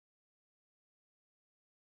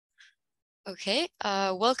Okay,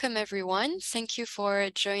 welcome everyone. Thank you for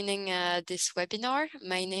joining this webinar.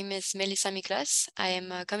 My name is Melissa Miklas. I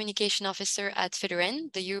am a communication officer at FEDEREN,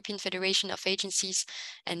 the European Federation of Agencies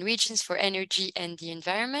and Regions for Energy and the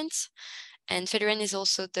Environment. And FEDEREN is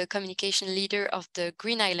also the communication leader of the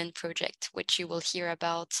Green Island project, which you will hear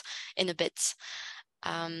about in a bit.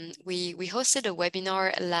 We hosted a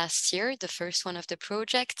webinar last year, the first one of the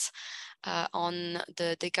project, on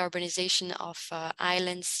the decarbonization of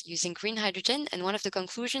islands using green hydrogen. And one of the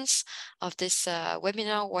conclusions of this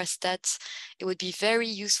webinar was that it would be very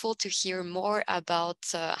useful to hear more about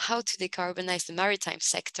how to decarbonize the maritime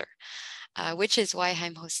sector. Which is why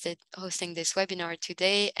I'm hosting this webinar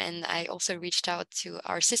today. And I also reached out to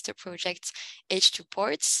our sister project,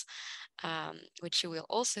 H2ports, which you will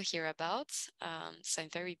also hear about. So I'm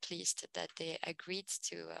very pleased that they agreed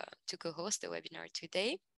to co-host the webinar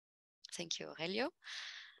today. Thank you, Aurelio,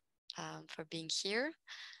 for being here.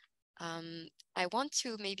 I want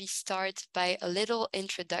to maybe start by a little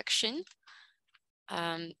introduction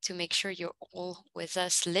to make sure you're all with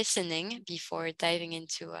us listening before diving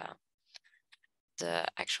into the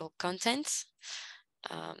actual content.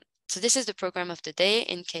 So this is the program of the day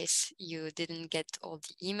in case you didn't get all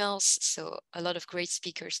the emails. So a lot of great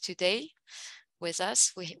speakers today with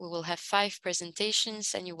us. We will have 5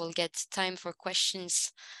 presentations and you will get time for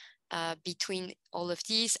questions between all of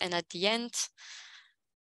these and at the end.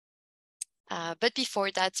 But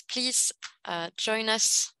before that, please join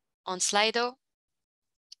us on Slido.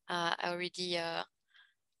 I already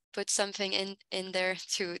put something in there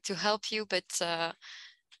to help you, but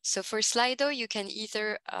so for Slido, you can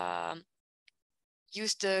either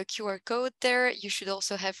use the QR code there. You should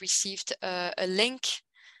also have received a link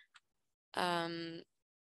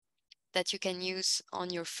that you can use on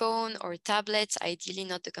your phone or tablet, ideally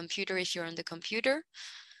not the computer if you're on the computer.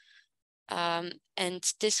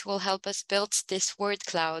 And this will help us build this word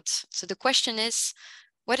cloud. So the question is,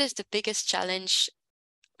 what is the biggest challenge,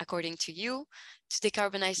 according to you, to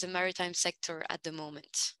decarbonize the maritime sector at the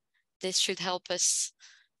moment? This should help us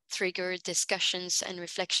trigger discussions and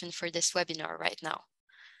reflection for this webinar right now.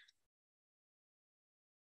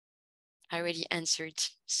 I already answered,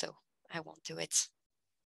 so I won't do it.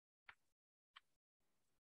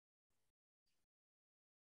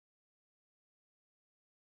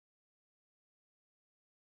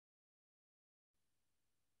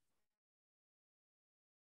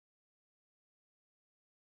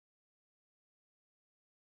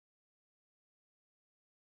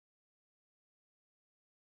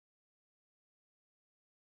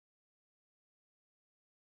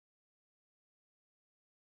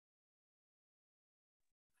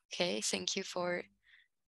 Okay, thank you for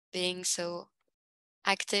being so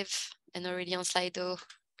active and already on Slido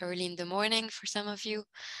early in the morning for some of you.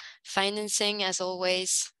 Financing, as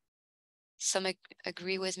always, some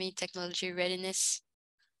agree with me, technology readiness.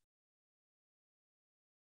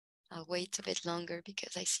 I'll wait a bit longer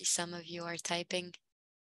because I see some of you are typing.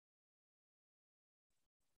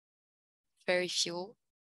 Very few.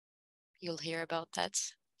 You'll hear about that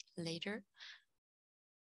later.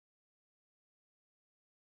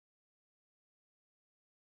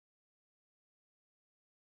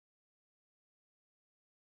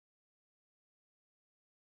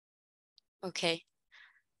 Okay.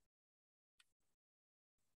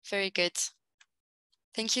 Very good.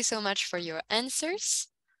 Thank you so much for your answers.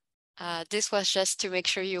 This was just to make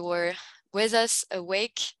sure you were with us,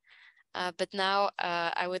 awake. But now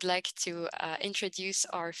I would like to introduce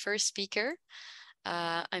our first speaker.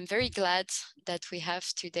 I'm very glad that we have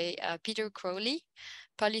today Peter Crowley,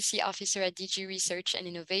 Policy Officer at DG Research and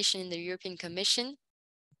Innovation in the European Commission,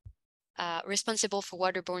 responsible for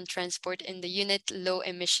waterborne transport in the unit Low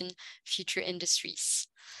Emission Future Industries.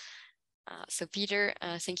 So Peter,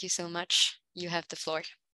 thank you so much. You have the floor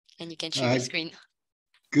and you can share your screen.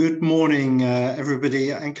 Good morning,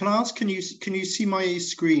 everybody. And can I ask, can you see my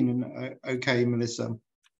screen? Okay, Melissa.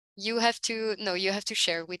 You have to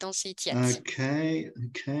share. We don't see it yet. Okay.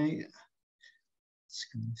 Let's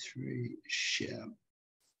go through share.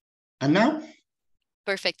 And now?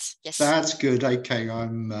 Perfect. Yes. That's good. Okay,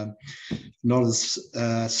 I'm not as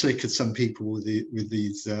slick as some people with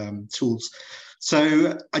these tools.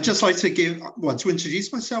 So I'd just like to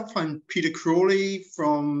introduce myself. I'm Peter Crawley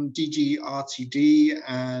from DG RTD,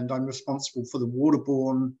 and I'm responsible for the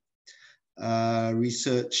waterborne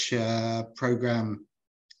research program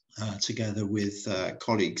together with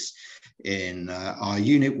colleagues in our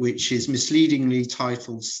unit, which is misleadingly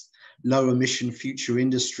titled Low Emission Future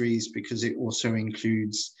Industries, because it also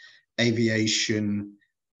includes aviation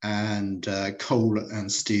and coal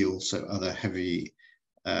and steel, so other heavy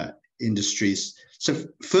industries. So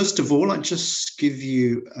first of all, I'll just give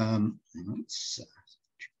you,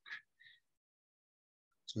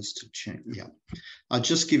 just to check, yeah. I'll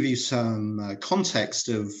just give you some context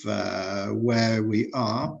of where we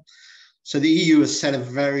are. So the EU has set a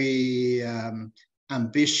very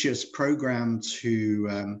ambitious program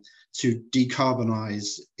to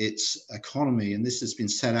decarbonise its economy, and this has been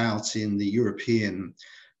set out in the European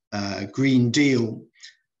Green Deal,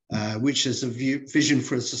 which is a vision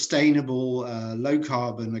for a sustainable,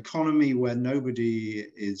 low-carbon economy where nobody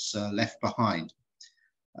is left behind.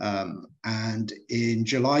 And in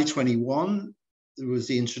July 21, there was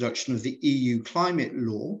the introduction of the EU climate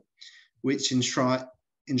law, which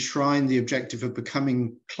enshrined the objective of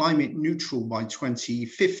becoming climate neutral by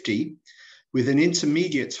 2050, with an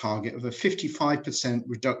intermediate target of a 55%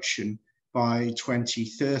 reduction by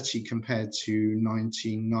 2030 compared to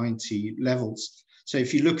 1990 levels. So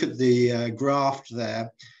if you look at the graph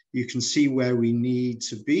there, you can see where we need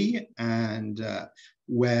to be and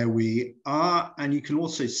where we are. And you can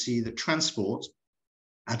also see that transport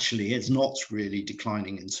actually is not really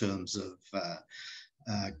declining in terms of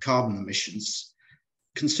carbon emissions.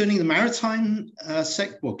 Concerning the maritime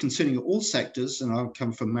sector, well, concerning all sectors, and I'll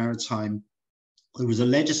come from maritime, there was a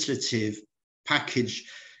legislative package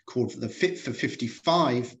called the Fit for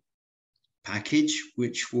 55 package,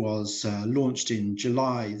 which was launched in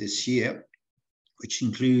July this year, which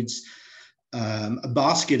includes a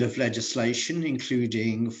basket of legislation,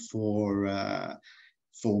 including for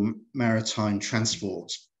maritime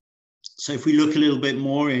transport. So if we look a little bit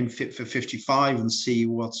more in Fit for 55 and see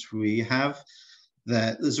what we have,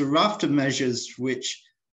 there's a raft of measures which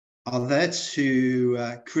are there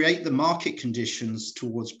to create the market conditions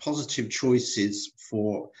towards positive choices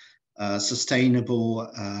for sustainable,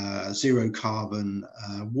 zero carbon,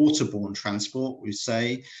 waterborne transport, we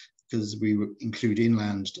say, because we include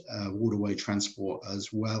inland waterway transport as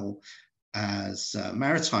well as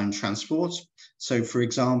maritime transport. So, for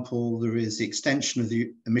example, there is the extension of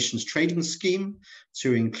the emissions trading scheme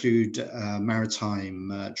to include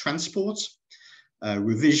maritime transport,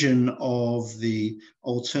 revision of the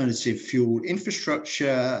Alternative Fuel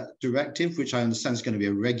Infrastructure Directive, which I understand is going to be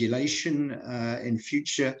a regulation in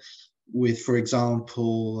future, with, for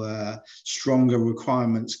example, stronger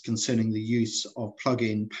requirements concerning the use of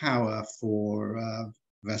plug-in power for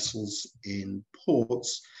vessels in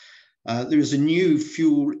ports. There is a new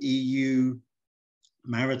Fuel EU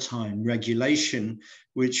maritime regulation,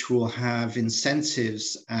 which will have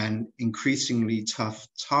incentives and increasingly tough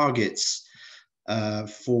targets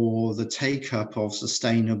for the take-up of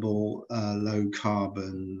sustainable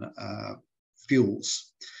low-carbon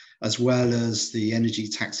fuels, as well as the Energy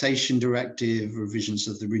Taxation Directive, revisions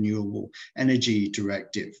of the Renewable Energy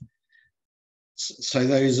Directive. So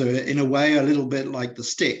those are, in a way, a little bit like the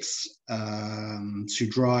sticks to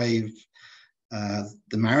drive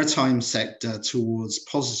the maritime sector towards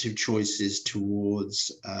positive choices,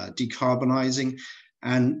 towards decarbonising,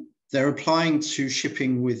 and they're applying to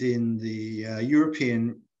shipping within the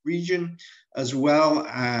European region, as well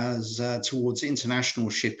as towards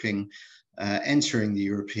international shipping entering the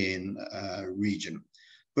European region.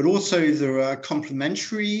 But also there are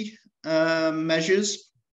complementary measures,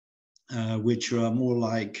 which are more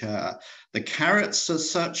like the carrots as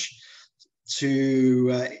such,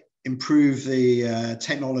 to improve the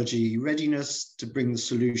technology readiness to bring the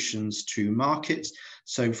solutions to market.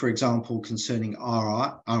 So, for example, concerning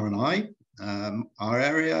R&I, our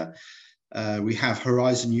area, we have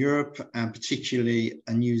Horizon Europe, and particularly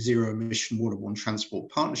a new zero-emission waterborne transport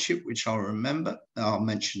partnership, which I'll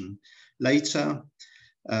mention later.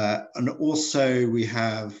 And also we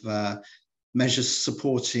have measures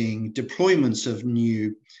supporting deployments of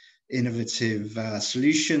new innovative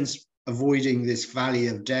solutions, avoiding this valley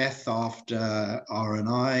of death after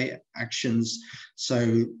R&I actions.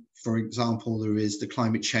 So, for example, there is the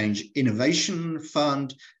Climate Change Innovation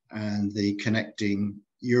Fund and the Connecting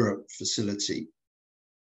Europe facility.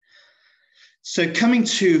 So coming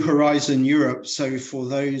to Horizon Europe, so for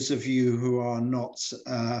those of you who are not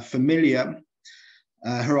familiar,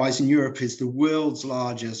 Horizon Europe is the world's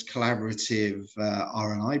largest collaborative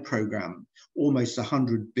R&I program, almost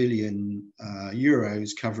 100 billion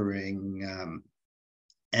euros, covering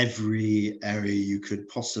every area you could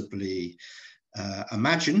possibly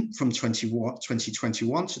imagine from 2021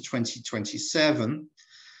 to 2027.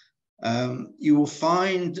 You will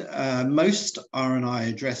find most R&I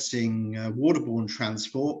addressing waterborne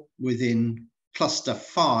transport within Cluster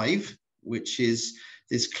 5, which is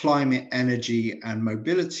this climate, energy and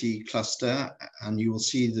mobility cluster. And you will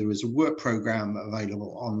see there is a work program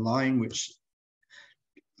available online, which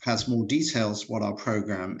has more details what our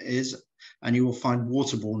program is. and you will find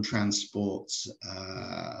waterborne transport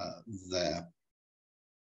there.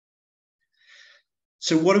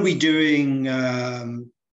 So what are we doing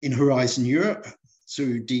in Horizon Europe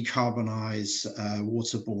to decarbonise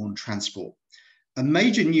waterborne transport? A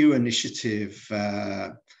major new initiative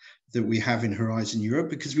that we have in Horizon Europe,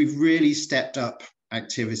 because we've really stepped up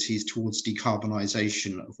activities towards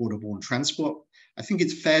decarbonisation of waterborne transport. I think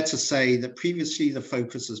it's fair to say that previously the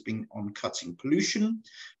focus has been on cutting pollution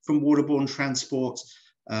from waterborne transport,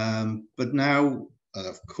 but now,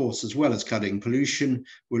 of course, as well as cutting pollution,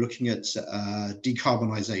 we're looking at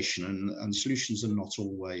decarbonisation, and solutions are not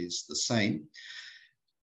always the same.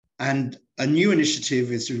 And a new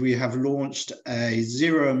initiative is we have launched a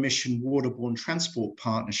zero-emission waterborne transport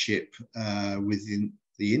partnership within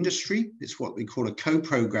the industry. It's what we call a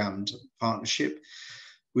co-programmed partnership,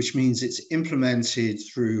 which means it's implemented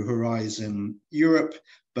through Horizon Europe,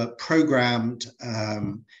 but programmed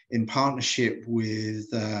in partnership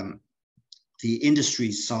with the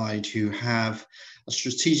industry side, who have a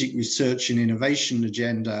strategic research and innovation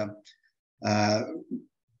agenda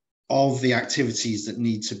of the activities that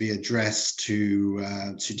need to be addressed to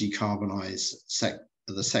decarbonise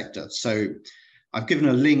the sector. So I've given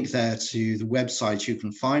a link there to the website you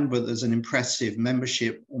can find, but there's an impressive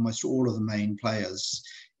membership, almost all of the main players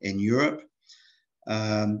in Europe.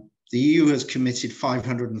 The EU has committed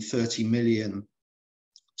 530 million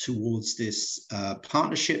towards this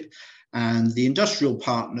partnership, and the industrial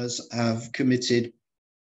partners have committed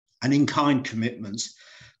an in-kind commitment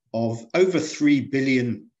of over 3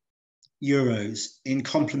 billion euros in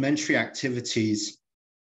complementary activities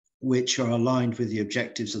which are aligned with the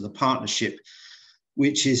objectives of the partnership,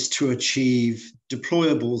 which is to achieve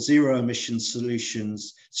deployable zero-emission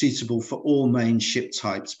solutions suitable for all main ship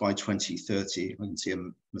types by 2030. I can see a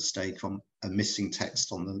mistake on a missing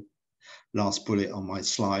text on the last bullet on my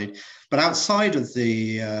slide. But outside of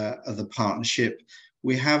the partnership,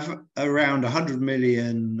 we have around 100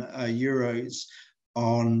 million euros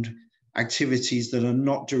on activities that are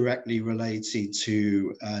not directly related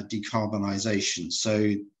to decarbonisation.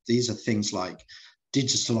 So these are things like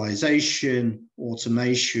digitalisation,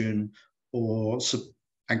 automation, or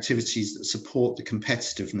activities that support the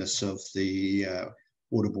competitiveness of the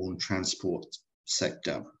waterborne transport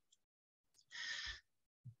sector.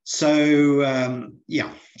 So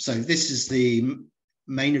so this is the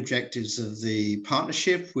main objectives of the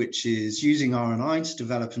partnership, which is using R&I to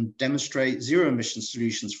develop and demonstrate zero-emission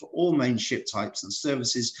solutions for all main ship types and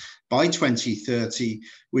services by 2030,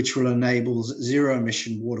 which will enable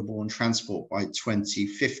zero-emission waterborne transport by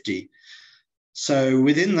 2050. So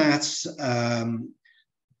within that,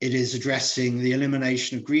 it is addressing the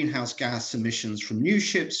elimination of greenhouse gas emissions from new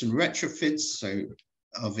ships and retrofits, so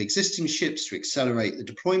of existing ships, to accelerate the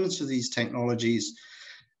deployment of these technologies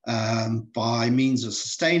by means of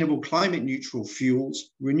sustainable climate neutral fuels,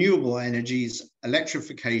 renewable energies,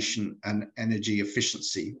 electrification, and energy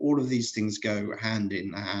efficiency. All of these things go hand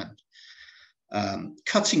in hand.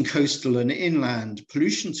 Cutting coastal and inland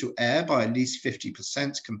pollution to air by at least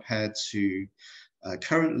 50% compared to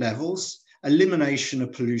current levels. Elimination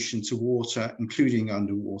of pollution to water, including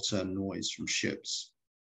underwater noise from ships.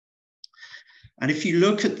 And if you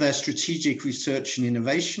look at their strategic research and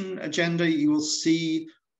innovation agenda, you will see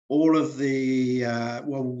all of the,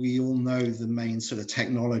 well, we all know the main sort of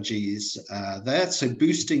technologies there. So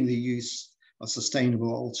boosting the use of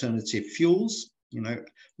sustainable alternative fuels. You know,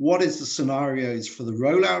 what is the scenarios for the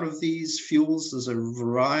rollout of these fuels? There's a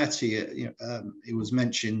variety. It was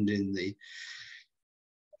mentioned in the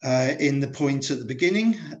point at the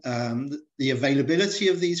beginning, the availability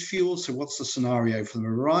of these fuels. So what's the scenario for them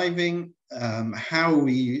arriving? How are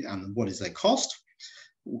we, and what is their cost?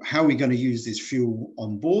 How are we going to use this fuel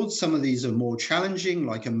on board? Some of these are more challenging,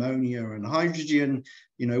 like ammonia and hydrogen.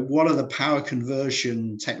 You know, what are the power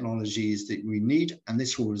conversion technologies that we need? And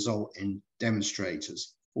this will result in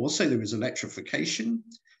demonstrators. Also, there is electrification.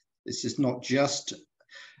 This is not just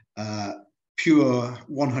pure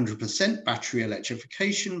 100% battery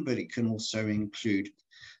electrification, but it can also include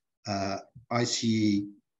ICE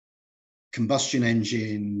combustion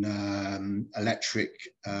engine electric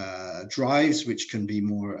drives, which can be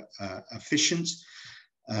more efficient.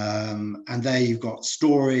 And there you've got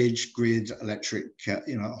storage, grid, electric,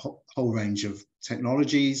 you know, a whole range of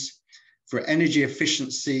technologies. For energy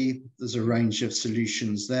efficiency, there's a range of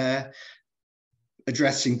solutions there,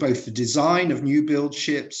 addressing both the design of new build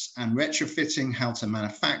ships and retrofitting, how to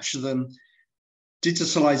manufacture them.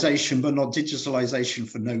 Digitalization, but not digitalization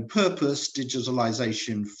for no purpose,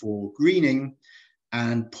 digitalization for greening,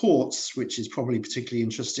 and ports, which is probably particularly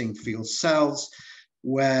interesting for yourselves,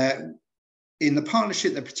 where in the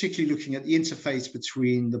partnership, they're particularly looking at the interface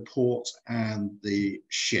between the port and the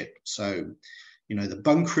ship. So, you know, the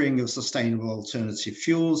bunkering of sustainable alternative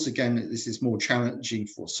fuels. Again, this is more challenging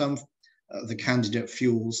for some of the candidate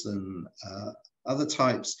fuels than other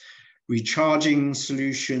types. Recharging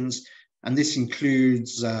solutions, and this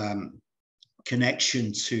includes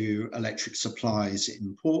connection to electric supplies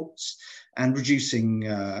in ports and reducing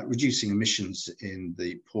emissions in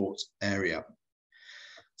the port area.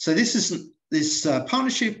 So this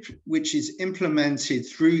partnership, which is implemented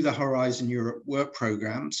through the Horizon Europe work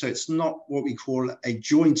program. So it's not what we call a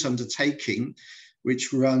joint undertaking,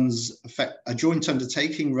 which runs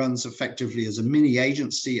effectively as a mini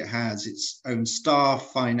agency. It has its own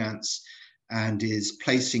staff, finance, and is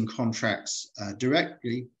placing contracts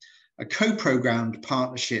directly. A co-programmed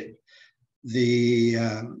partnership, the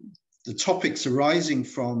topics arising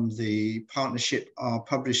from the partnership are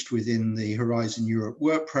published within the Horizon Europe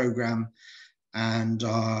work program and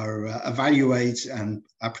are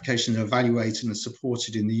applications are evaluated and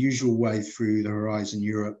supported in the usual way through the Horizon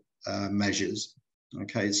Europe measures.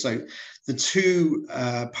 Okay, so the two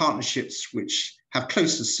partnerships which have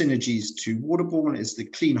closest synergies to waterborne is the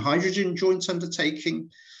Clean Hydrogen Joint Undertaking,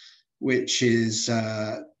 which is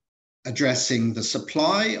addressing the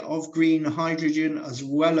supply of green hydrogen, as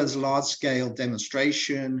well as large-scale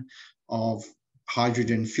demonstration of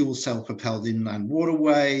hydrogen fuel cell propelled inland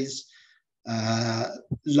waterways,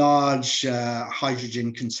 large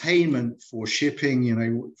hydrogen containment for shipping, you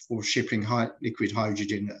know, for shipping liquid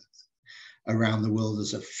hydrogen around the world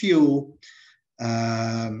as a fuel,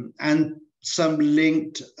 and some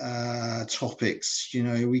linked topics. You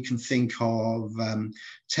know, we can think of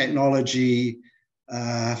technology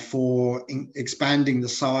for expanding the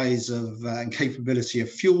size of and capability of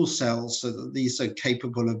fuel cells so that these are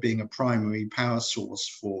capable of being a primary power source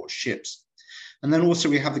for ships. And then also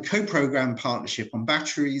we have the co-program partnership on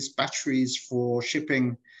batteries for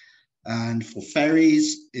shipping and for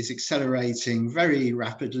ferries is accelerating very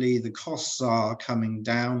rapidly. The costs are coming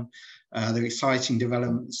down. They're exciting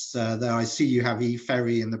developments there. I see you have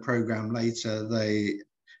e-ferry in the program later. They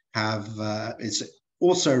have, it's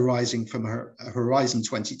also arising from a Horizon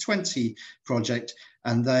 2020 project,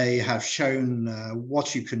 and they have shown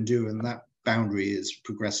what you can do, and that boundary is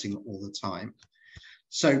progressing all the time.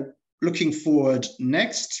 So looking forward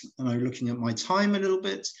next, and I'm looking at my time a little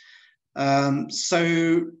bit.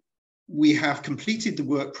 So we have completed the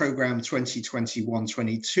work program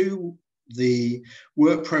 2021-22, the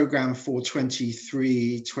work program for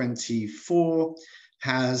 23-24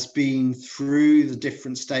 has been through the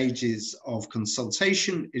different stages of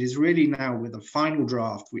consultation. It is really now with a final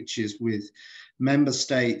draft, which is with member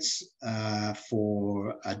states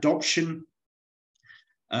for adoption.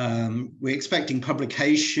 We're expecting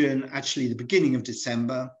publication actually the beginning of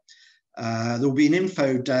December. There will be an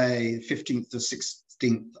info day, 15th to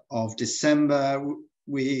 16th of December.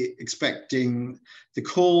 We're expecting the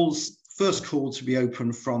first call to be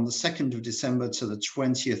open from the 2nd of December to the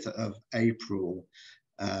 20th of April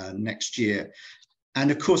next year.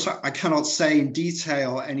 And of course, I cannot say in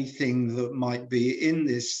detail anything that might be in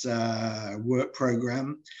this work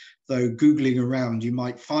program, though Googling around, you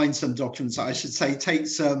might find some documents. I should say, take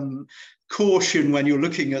some caution when you're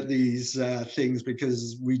looking at these things,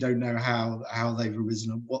 because we don't know how they've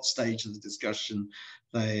arisen and what stage of the discussion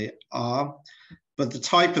they are. But the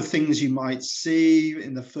type of things you might see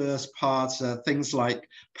in the first part are things like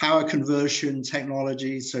power conversion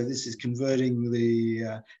technology. So this is converting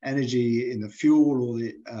the energy in the fuel or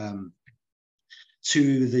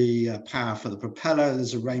to the power for the propeller.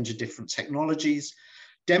 There's a range of different technologies,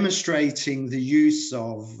 demonstrating the use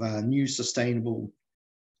of new sustainable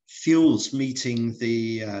fuels, meeting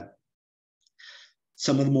the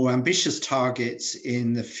some of the more ambitious targets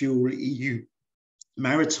in the Fuel EU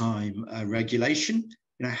Maritime regulation.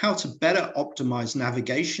 You know, how to better optimize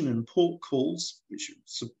navigation and port calls, which,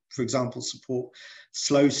 for example, support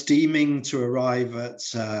slow steaming to arrive at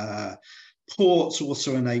ports,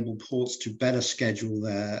 also enable ports to better schedule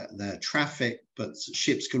their traffic, but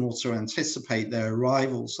ships can also anticipate their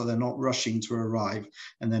arrival, so they're not rushing to arrive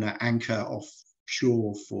and then anchor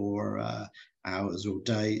offshore for hours or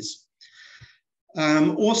days.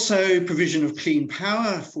 Also provision of clean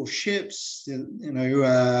power for ships, you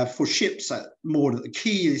know, for ships more at the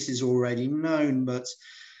key, this is already known, but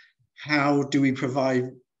how do we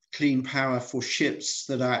provide clean power for ships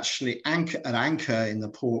that are actually anchor in the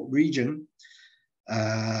port region?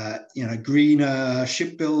 You know, greener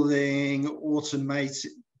shipbuilding,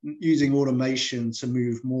 using automation to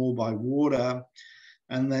move more by water,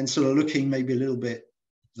 and then sort of looking maybe a little bit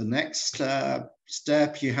the next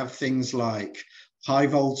step. You have things like high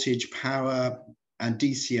voltage power and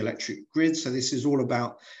DC electric grids. So this is all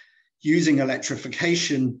about using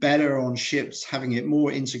electrification better on ships, having it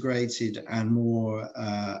more integrated and more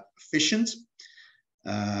efficient.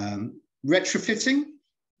 Retrofitting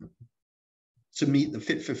to meet the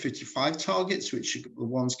Fit for 55 targets, which are the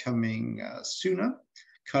ones coming sooner,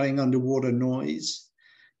 cutting underwater noise,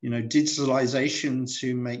 digitalization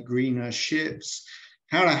to make greener ships,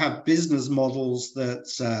 how to have business models that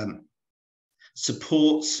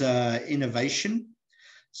supports innovation.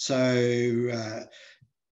 So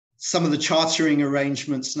some of the chartering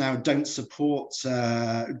arrangements now don't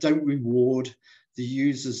reward the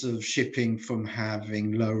users of shipping from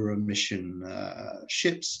having lower emission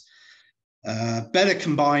ships. Better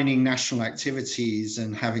combining national activities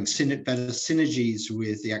and having better synergies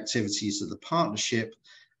with the activities of the partnership.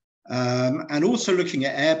 And also looking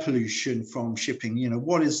at air pollution from shipping,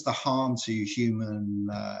 what is the harm to human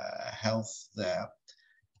health there?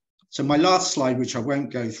 So my last slide, which I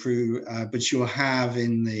won't go through, but you'll have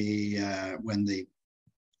in the, when the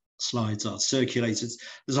slides are circulated,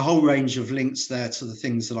 there's a whole range of links there to the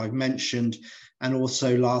things that I've mentioned. And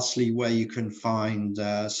also lastly, where you can find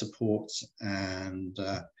support and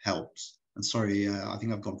helps. And sorry, I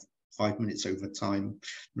think I've gone 5 minutes over time,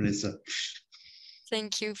 Melissa.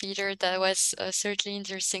 Thank you, Peter. That was certainly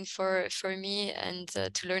interesting for me, and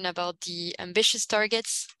to learn about the ambitious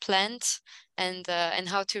targets planned and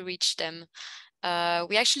how to reach them.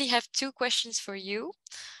 We actually have 2 questions for you.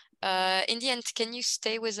 In the end, can you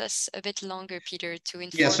stay with us a bit longer, Peter, to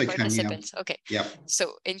inform participants? Yeah. Okay. Yeah.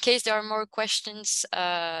 So in case there are more questions,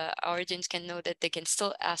 our audience can know that they can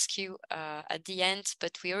still ask you at the end,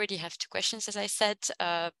 but we already have 2 questions, as I said.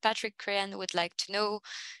 Patrick Crayan would like to know,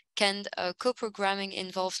 can co-programming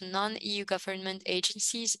involve non-EU government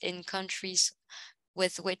agencies in countries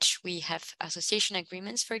with which we have association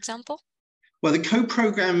agreements, for example? Well, the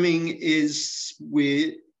co-programming is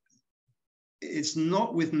it's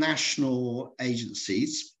not with national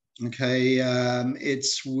agencies, okay?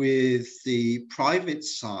 It's with the private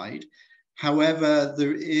side. However,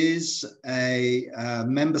 there is a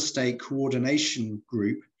member state coordination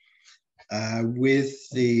group with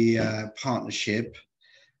the partnership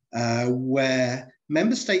where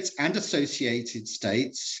member states and associated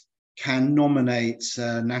states can nominate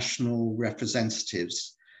national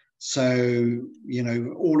representatives. So,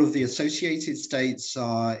 all of the associated states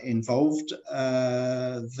are involved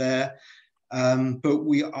there, but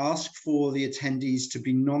we ask for the attendees to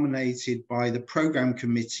be nominated by the program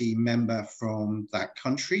committee member from that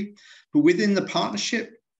country. But within the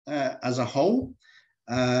partnership as a whole,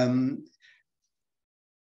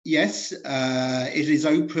 yes, it is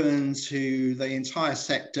open to the entire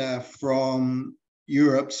sector from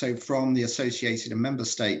Europe, so from the associated and member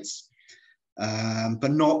states,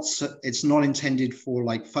 but it's not intended for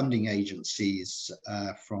like funding agencies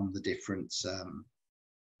from the different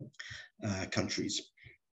countries.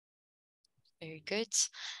 Very good.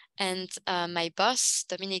 And my boss,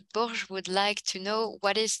 Dominique Bourges, would like to know,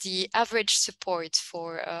 what is the average support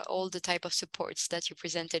for all the type of supports that you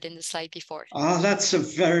presented in the slide before? That's a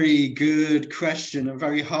very good question, a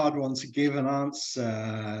very hard one to give an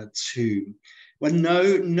answer to. Well,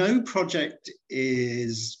 no project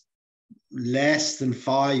is less than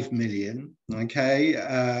 5 million, okay?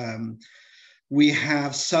 We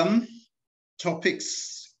have some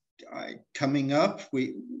topics coming up,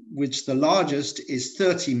 which the largest is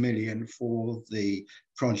 30 million for the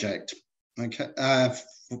project. Okay,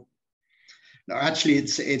 no, actually,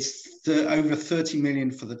 it's over 30 million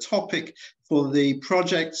for the topic. For the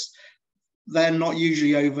projects, they're not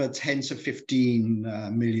usually over 10 to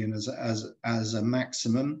 15 million as a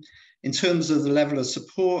maximum. In terms of the level of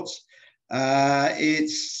support,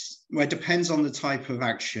 it depends on the type of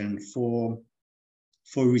action. For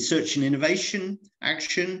research and innovation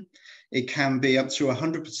action, it can be up to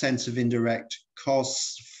 100% of indirect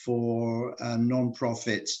costs for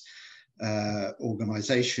non-profit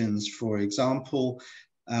organizations, for example.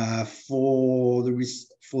 For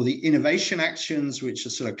the innovation actions, which are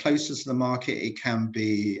sort of closest to the market, it can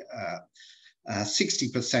be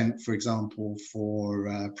 60%, for example,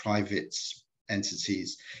 for private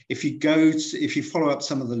entities. If you follow up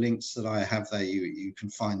some of the links that I have there, you can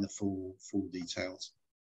find the full details.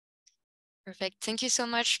 Perfect. Thank you so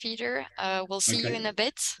much, Peter. We'll see you in a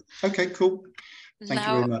bit. Okay, cool. Thank you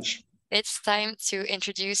very much. It's time to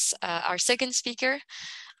introduce our second speaker,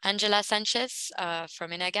 Angela Sanchez from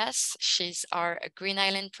Enagas. She's our Green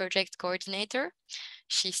Island project coordinator.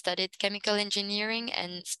 She studied chemical engineering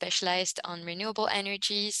and specialized on renewable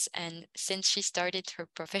energies. And since she started her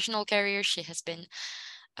professional career, she has been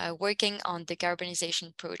working on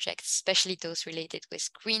decarbonization projects, especially those related with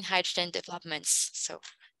green hydrogen developments. So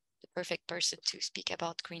the perfect person to speak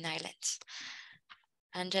about Green Island.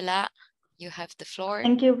 Angela, you have the floor.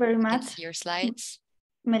 Thank you very You much. can see your slides.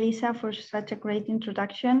 Melissa, for such a great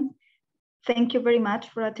introduction. Thank you very much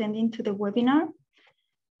for attending to the webinar.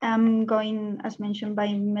 I'm going, as mentioned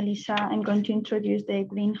by Melissa, I'm going to introduce the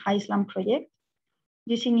Green Hysland project.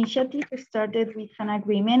 This initiative started with an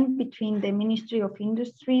agreement between the Ministry of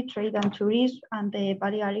Industry, Trade and Tourism and the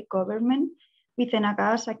Balearic government with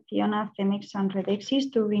Enagas, Acciona, Cemex and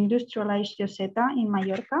Redexis to reindustrialize Lloseta in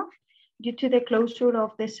Mallorca due to the closure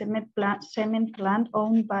of the cement plant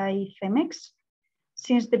owned by Cemex.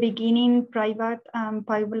 Since the beginning, private and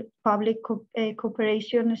public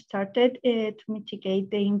cooperation started to mitigate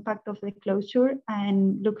the impact of the closure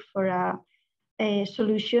and look for a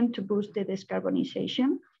solution to boost the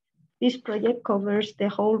decarbonization. This project covers the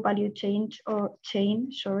whole value chain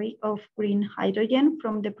of green hydrogen,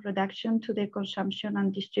 from the production to the consumption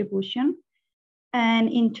and distribution. And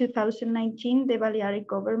in 2019, the Balearic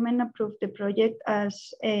government approved the project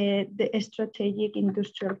as the strategic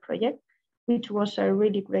industrial project, which was a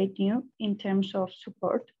really great news in terms of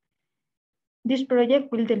support. This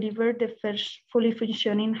project will deliver the first fully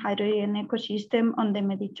functioning hydrogen ecosystem on the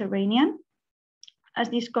Mediterranean. As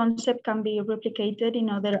this concept can be replicated in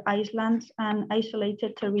other islands and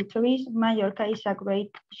isolated territories, Mallorca is a great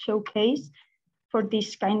showcase for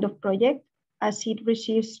this kind of project, as it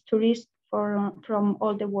receives tourists from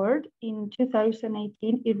all the world. In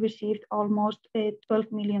 2018, it received almost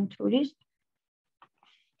 12 million tourists.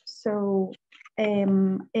 So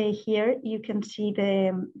here you can see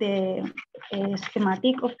the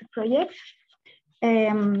schematic of the project.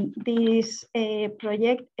 This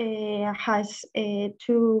project has 2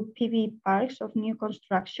 PV parks of new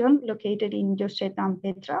construction located in Lloseta and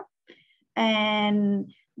Petra,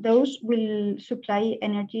 and those will supply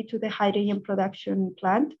energy to the hydrogen production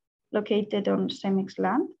plant located on Cemex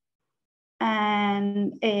land.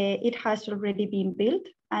 And it has already been built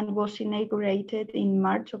and was inaugurated in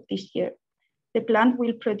March of this year. The plant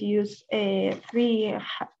will produce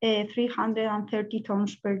 330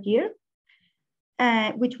 tons per year,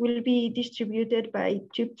 which will be distributed by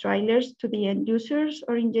tube trailers to the end users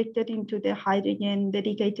or injected into the hydrogen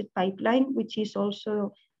dedicated pipeline, which is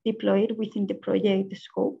also deployed within the project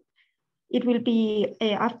scope. It will be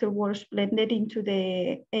afterwards blended into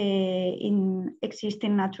the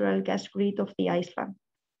existing natural gas grid of the island.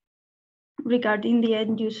 Regarding the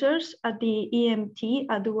end users, at the EMT,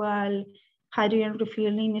 a dual hydrogen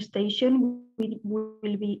refueling station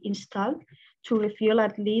will be installed to refuel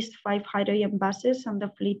at least 5 hydrogen buses and a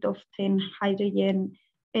fleet of 10 hydrogen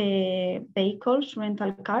vehicles,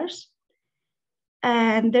 rental cars.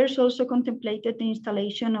 And there's also contemplated the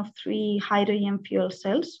installation of 3 hydrogen fuel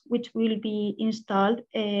cells, which will be installed.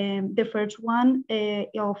 The first one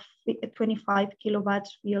of 25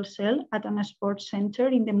 kilowatts fuel cell at an sports center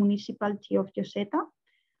in the municipality of Lloseta.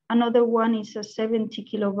 Another one is a 70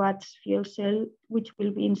 kilowatts fuel cell, which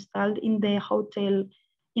will be installed in a hotel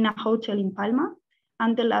in Palma.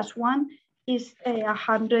 And the last one is a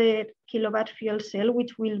 100 kilowatt fuel cell,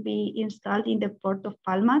 which will be installed in the port of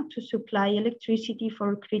Palma to supply electricity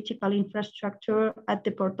for critical infrastructure at the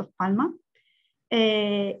port of Palma.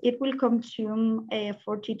 It will consume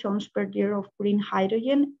 40 tons per year of green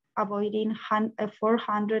hydrogen, avoiding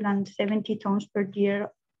 470 tons per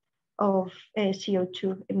year of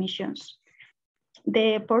CO2 emissions.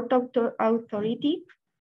 The Port Authority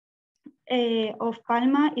of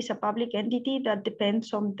Palma is a public entity that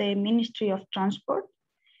depends on the Ministry of Transport.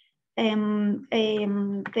 The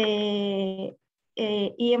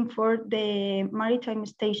EM4, the Maritime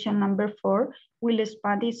Station number 4, will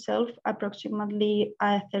expand itself approximately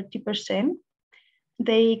 30%.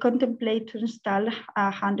 They contemplate to install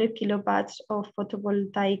 100 kilowatts of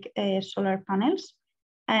photovoltaic solar panels.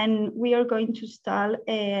 And we are going to install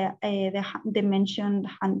the mentioned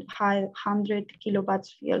 100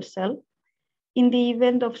 kilowatts fuel cell. In the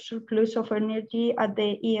event of surplus of energy at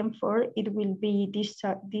the EM4, it will be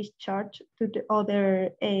discharged to the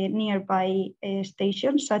other nearby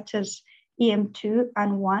stations, such as EM2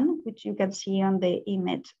 and 1, which you can see on the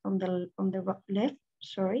image on the left,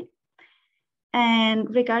 sorry. And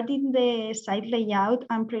regarding the site layout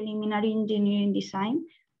and preliminary engineering design,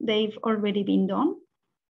 they've already been done.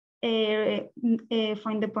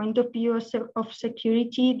 From the point of view of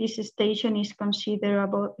security, this station is considered a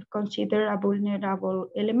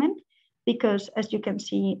vulnerable element, because as you can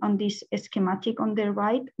see on this schematic on the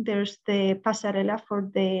right, there's the passerella for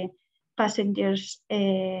the passengers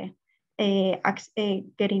getting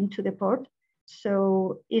to the port.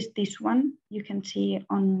 So is this one you can see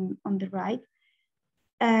on the right.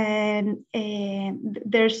 And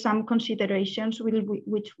there's some considerations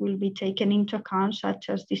which will be taken into account, such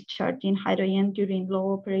as discharging hydrogen during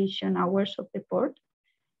low operation hours of the port.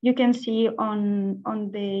 You can see on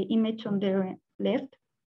the image on the left,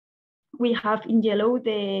 we have in yellow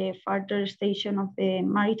the further station of the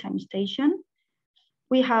Maritime station.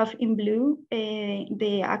 We have in blue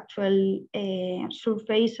the actual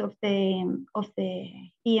surface of the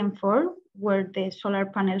EM4, where the solar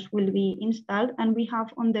panels will be installed. And we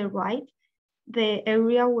have on the right the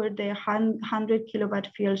area where the 100 kilowatt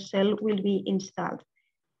fuel cell will be installed.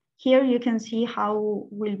 Here you can see how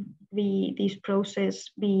will this process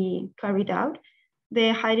be carried out.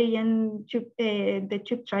 The hydrogen tube, the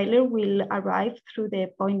tube trailer will arrive through the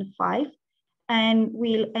point 5 and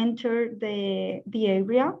will enter the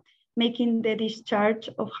area, making the discharge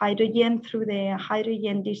of hydrogen through the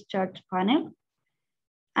hydrogen discharge panel.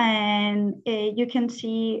 And you can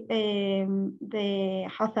see the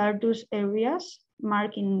hazardous areas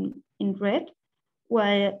marked in red,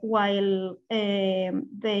 while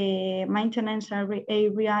the maintenance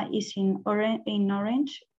area is in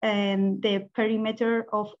orange, and the perimeter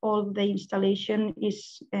of all the installation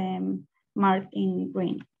is marked in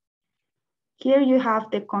green. Here you have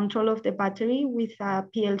the control of the battery with a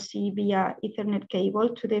PLC via Ethernet cable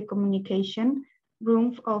to the communication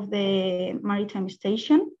room of the Maritime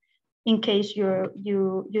station. In case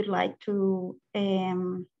you'd like to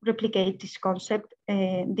replicate this concept,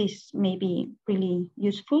 this may be really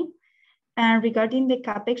useful. And regarding the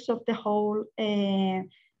capex of the whole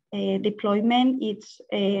deployment, it's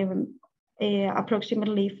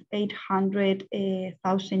approximately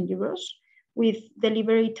 800,000 euros, with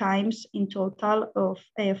delivery times in total of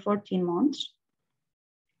 14 months.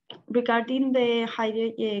 Regarding the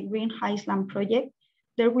Green Hysland project,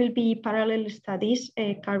 there will be parallel studies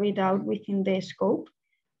carried out within the scope.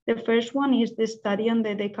 The first one is the study on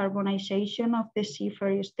the decarbonization of the sea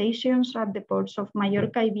ferry stations at the ports of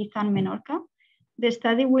Mallorca, Ibiza, and Menorca. The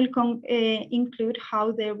study will include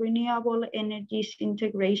how the renewable energies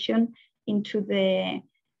integration into the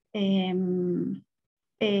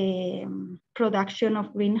production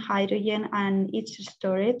of green hydrogen and its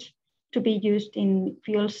storage to be used in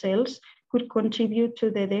fuel cells could contribute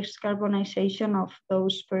to the decarbonization of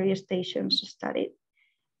those ferry stations studied.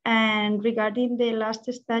 And regarding the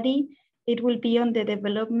last study, it will be on the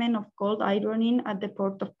development of cold ironing at the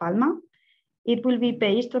port of Palma. It will be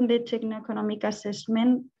based on the techno-economic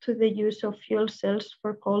assessment to the use of fuel cells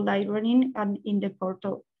for cold ironing and in the port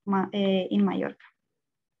of in Mallorca.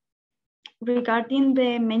 Regarding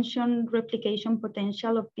the mentioned replication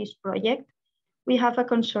potential of this project, we have a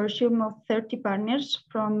consortium of 30 partners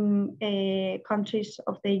from countries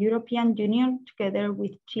of the European Union, together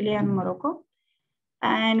with Chile and Morocco.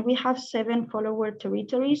 And we have 7 follower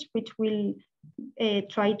territories, which will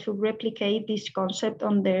try to replicate this concept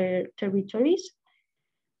on their territories.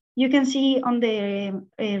 You can see on the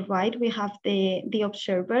right, we have the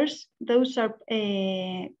observers. Those are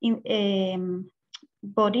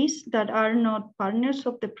bodies that are not partners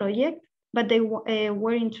of the project, but they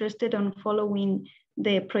were interested in following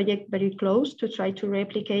the project very close to try to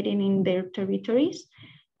replicate it in their territories.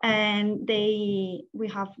 And we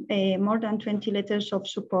have more than 20 letters of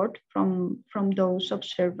support from those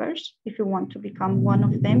observers. If you want to become one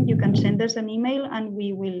of them, you can send us an email and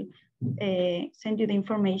we will send you the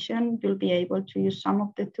information. You'll be able to use some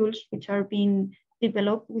of the tools which are being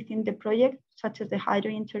developed within the project, such as the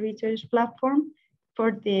Hydrogen Territories platform,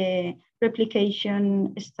 for the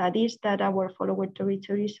replication studies that our follower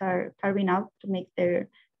territories are carrying out to make their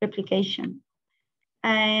replication.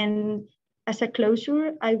 And as a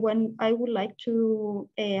closure, I would like to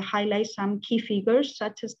highlight some key figures,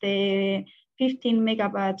 such as the 15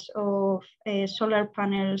 megawatts of solar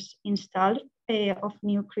panels installed of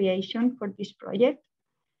new creation for this project.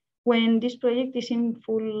 When this project is in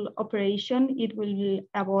full operation, it will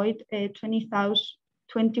avoid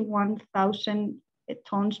 21,000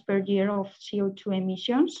 tons per year of CO2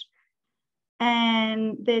 emissions.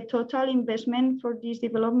 And the total investment for this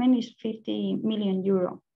development is 50 million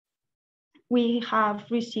euro. We have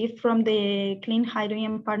received from the Clean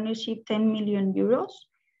Hydrogen Partnership 10 million euros,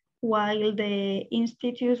 while the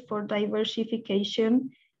Institute for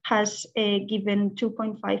Diversification has given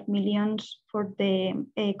 2.5 million for the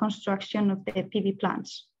construction of the PV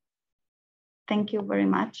plants. Thank you very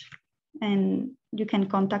much. And you can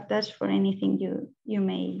contact us for anything you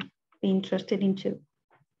may be interested in too.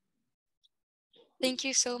 Thank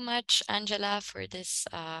you so much, Angela, for this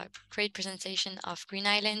great presentation of Green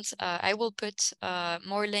Island. I will put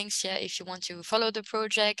more links here if you want to follow the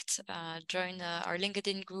project, join our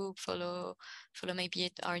LinkedIn group, follow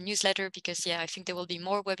maybe our newsletter, because I think there will be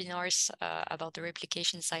more webinars about the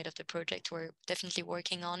replication side of the project. We're definitely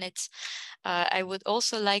working on it. I would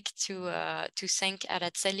also like to thank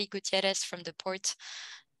Araceli Gutierrez from the port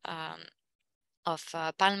of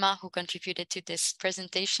Palma, who contributed to this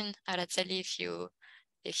presentation. Araceli,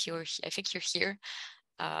 I think you're here.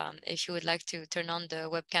 If you would like to turn on the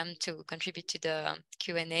webcam to contribute to the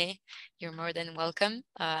Q&A, you're more than welcome.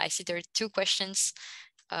 I see there are 2 questions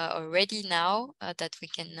already now that we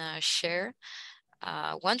can share.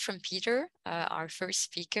 One from Peter, our first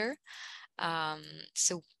speaker.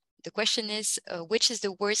 So the question is, which is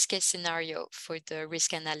the worst case scenario for the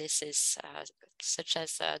risk analysis, such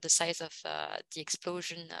as the size of the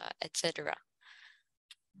explosion, etc.?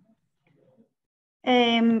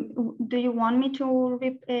 Do you want me to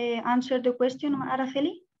answer the question,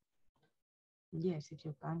 Araceli? Yes, if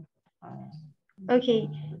you can. Okay.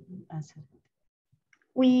 Answer.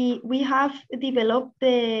 We have developed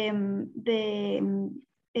the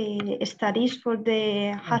studies for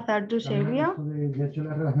the hazardous area.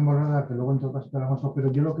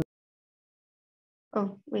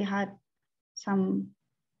 Oh, we had some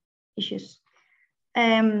issues.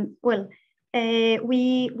 Well,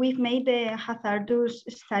 we've made the hazardous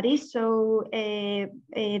studies, so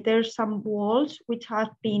there's some walls which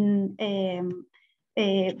have been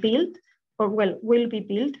built, or will be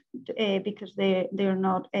built because they're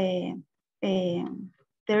not there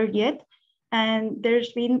yet. And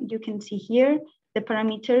there's been, you can see here, the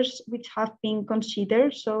parameters which have been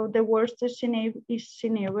considered. So the worst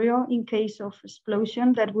scenario in case of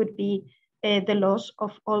explosion, that would be the loss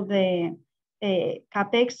of all the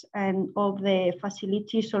CAPEX and all the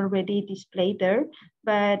facilities already displayed there.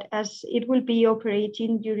 But as it will be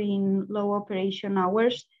operating during low operation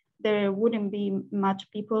hours, there wouldn't be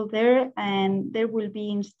much people there, and there will be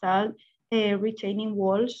installed retaining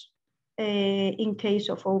walls in case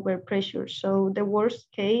of overpressure. So the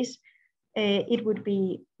worst case, it would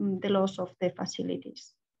be the loss of the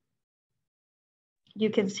facilities.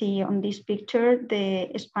 You can see on this picture the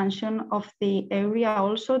expansion of the area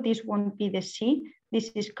also. This won't be the sea.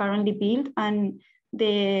 This is currently built, and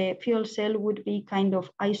the fuel cell would be kind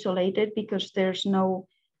of isolated because there's no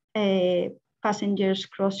passengers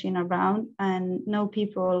crossing around and no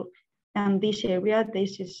people in this area.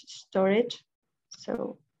 This is storage.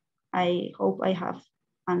 So I hope I have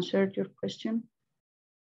answered your question.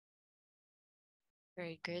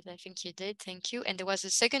 Very good. I think you did. Thank you. And there was a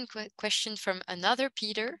second question from another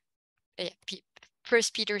Peter.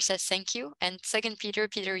 First Peter says thank you. And second Peter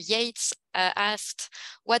Yates asked,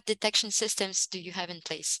 what detection systems do you have in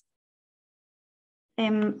place?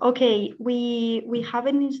 Okay, we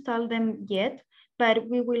haven't installed them yet, but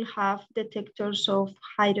we will have detectors of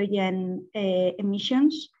hydrogen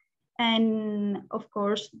emissions, and of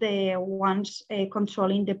course the ones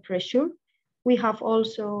controlling the pressure. We have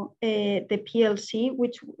also the PLC,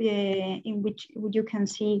 in which you can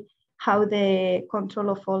see how the control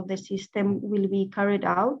of all the system will be carried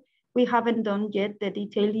out. We haven't done yet the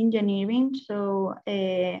detailed engineering, so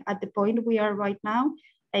at the point we are right now,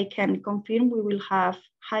 I can confirm we will have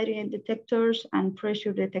hydrogen detectors and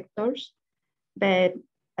pressure detectors, but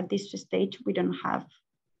at this stage we don't have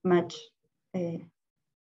much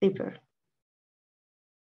deeper.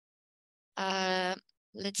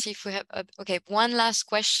 Let's see if we have, okay, one last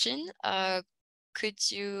question.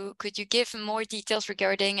 Could you give more details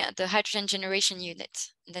regarding the hydrogen generation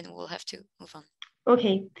unit? And then we'll have to move on.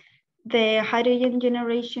 Okay, the hydrogen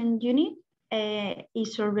generation unit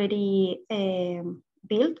is already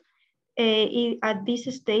built. At this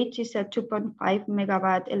stage is a 2.5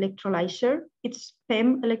 megawatt electrolyzer. It's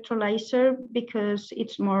PEM electrolyzer because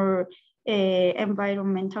it's more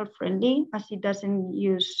environmental friendly, as it doesn't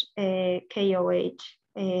use KOH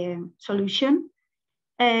solution.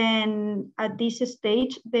 And at this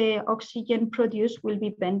stage, the oxygen produced will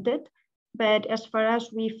be vented. But as far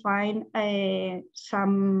as we find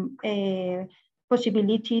some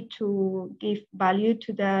possibility to give value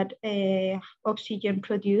to that oxygen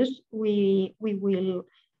produced, we will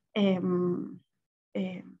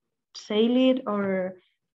sell it or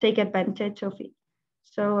take advantage of it.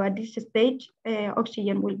 So at this stage,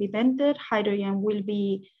 oxygen will be vented, hydrogen will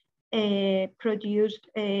be produced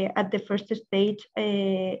at the first stage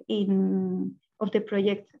of the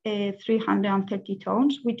project, 330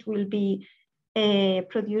 tons, which will be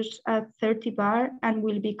produced at 30 bar and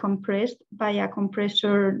will be compressed by a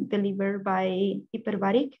compressor delivered by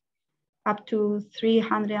hyperbaric up to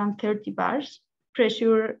 330 bars.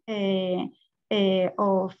 pressure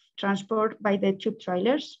of transport by the tube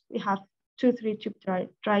trailers. We have 2-3 tube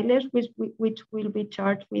trailers, which will be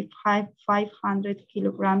charged with 500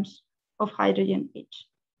 kilograms of hydrogen each.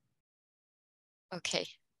 Okay.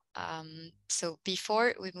 So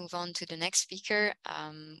before we move on to the next speaker,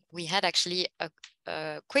 we had actually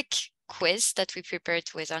a quick quiz that we prepared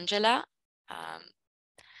with Angela.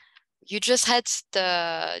 You just had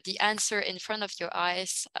the answer in front of your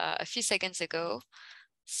eyes a few seconds ago.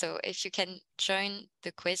 So if you can join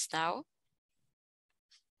the quiz now,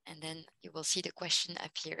 and then you will see the question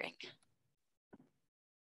appearing.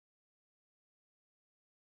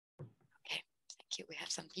 Okay, thank you. We have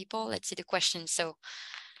some people. Let's see the question. So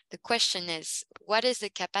the question is, what is the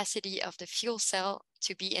capacity of the fuel cell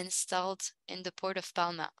to be installed in the port of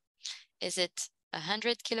Palma? Is it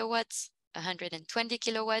 100 kilowatts, 120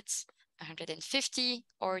 kilowatts, 150,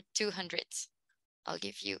 or 200? I'll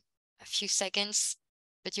give you a few seconds,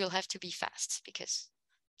 but you'll have to be fast because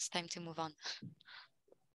it's time to move on.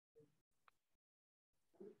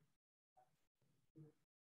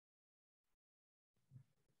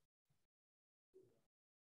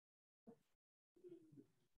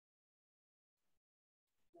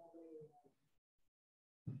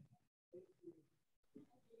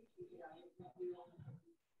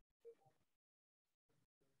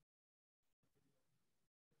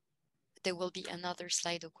 There will be another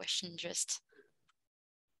Slido question just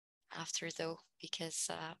after though,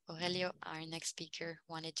 because Aurelio, our next speaker,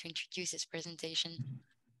 wanted to introduce his presentation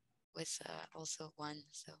with also one,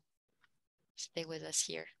 so stay with us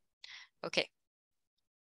here. Okay,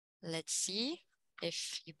 let's see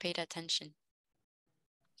if you paid attention.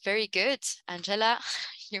 Very good, Angela,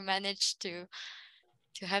 you managed to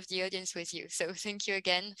have the audience with you. So thank you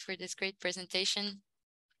again for this great presentation.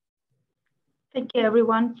 Thank you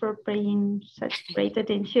everyone for paying such great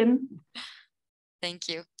attention. Thank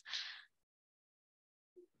you.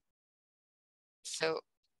 So,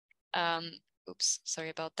 oops, sorry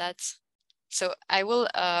about that. So I will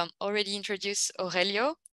already introduce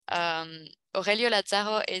Aurelio. Aurelio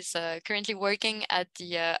Lazaro is currently working at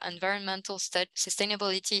the Environmental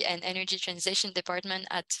Sustainability and Energy Transition Department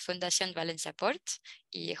at Fundación Valencia Port.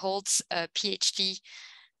 He holds a PhD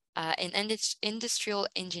in industrial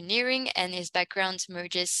engineering, and his background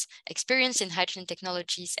merges experience in hydrogen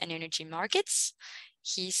technologies and energy markets.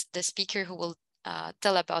 He's the speaker who will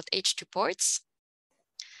tell about H2ports.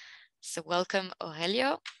 So welcome,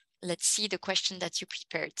 Aurelio. Let's see the question that you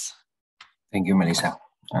prepared. Thank you, Melissa.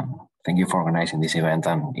 Thank you for organizing this event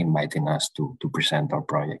and inviting us to present our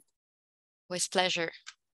project. With pleasure.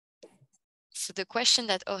 So the question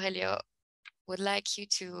that Aurelio would like you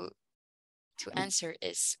to answer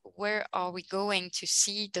is, where are we going to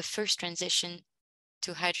see the first transition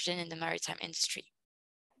to hydrogen in the maritime industry?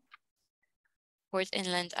 Port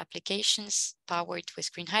inland applications powered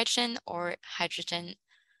with green hydrogen or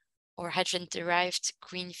hydrogen-derived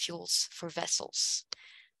green fuels for vessels.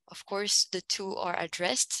 Of course, the two are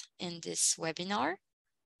addressed in this webinar.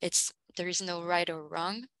 There is no right or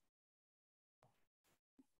wrong.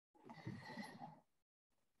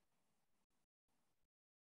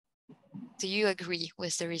 Do you agree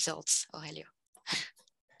with the results, Aurelio?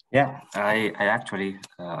 Yeah, I actually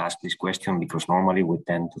asked this question because normally we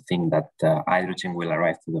tend to think that hydrogen will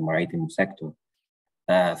arrive to the maritime sector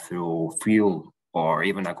through fuel or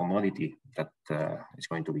even a commodity that is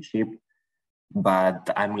going to be shipped. But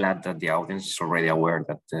I'm glad that the audience is already aware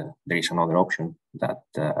that there is another option, that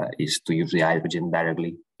is to use the hydrogen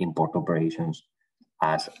directly in port operations,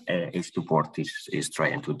 as H2ports is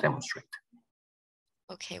trying to demonstrate.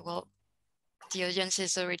 Okay, well, the audience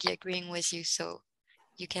is already agreeing with you, so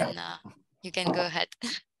you can go ahead.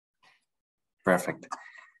 Perfect.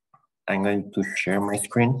 I'm going to share my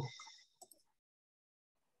screen.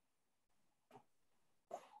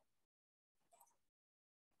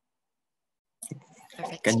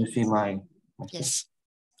 Perfect. Can you see my yes.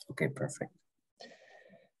 Okay, perfect.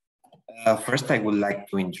 First, I would like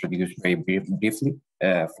to introduce very briefly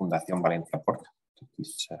Fundación Valencia Port. This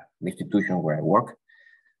is the institution where I work.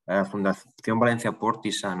 Fundación Valencia Port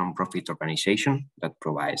is a non-profit organization that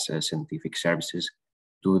provides scientific services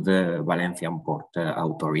to the Valencian Port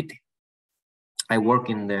Authority. I work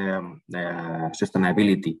in the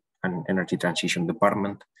Sustainability and Energy Transition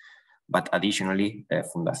Department, but additionally,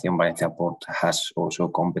 Fundación Valencia Port has also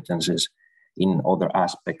competences in other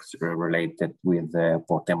aspects related with the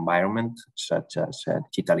port environment, such as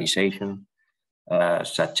digitalization,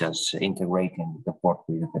 such as integrating the port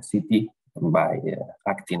with the city by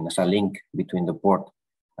acting as a link between the port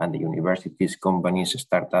and the universities, companies,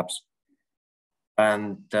 startups.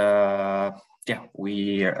 And yeah,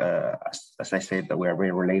 we, as I said, we are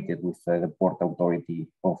very related with the Port Authority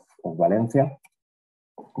of Valencia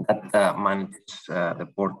that manages the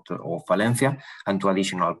Port of Valencia and two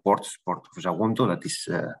additional ports, Port of Sagunto, that is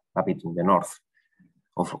a bit in the north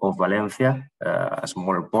of Valencia, a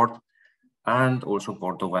smaller port, and also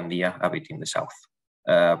Port of Gandia, a bit in the south.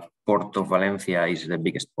 Port of Valencia is the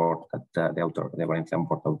biggest port that the Valencian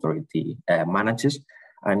Port Authority manages,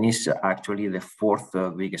 and is actually the fourth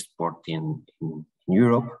biggest port in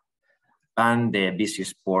Europe, and the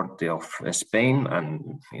busiest port of Spain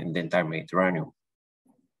and in the entire Mediterranean.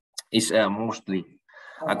 It's mostly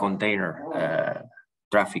a container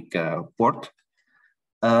traffic port,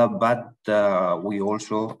 but we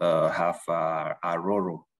also have a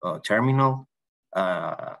RoRo terminal,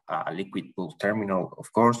 a liquid bulk terminal,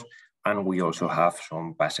 of course, and we also have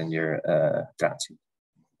some passenger transit.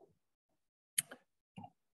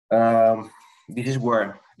 This is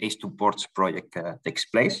where H2ports project takes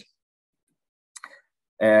place.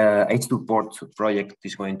 H2ports project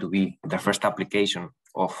is going to be the first application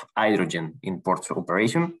of hydrogen in ports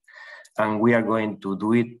operation, and we are going to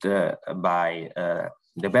do it by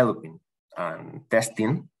developing and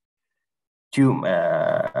testing two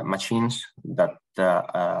machines that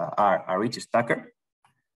are a rich stacker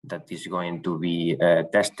that is going to be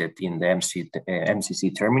tested in the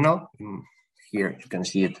MCC terminal. Here you can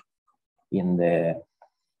see it in the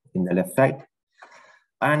left side.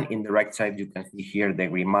 And in the right side, you can see here the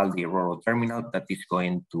Grimaldi RoRo terminal that is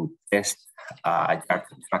going to test a yard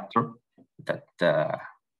tractor that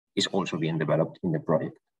is also being developed in the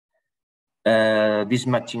project. These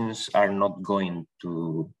machines are not going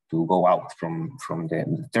to go out from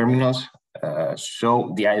the terminals,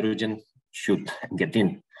 so the hydrogen should get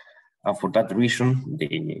in. And for that reason,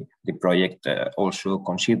 the project also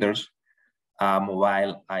considers a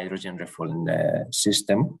mobile hydrogen refueling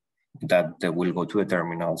system that will go to the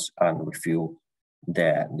terminals and refuel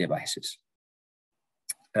the devices.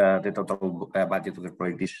 The total budget of the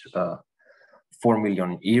project is 4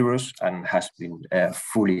 million euros and has been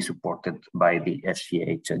fully supported by the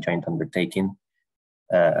FCH joint undertaking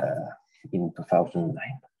in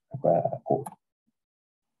 2009.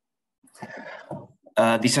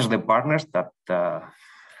 These are the partners that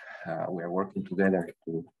we are working together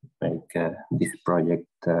to make this project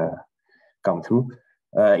come through.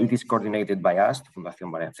 It is coordinated by us,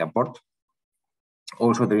 Fundación Valencia Port.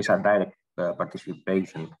 Also, there is a direct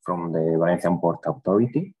participation from the Valencian Port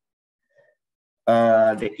Authority.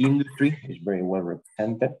 The industry is very well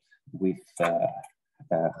represented with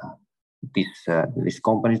these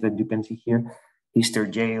companies that you can see here. Hyster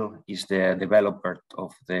is the developer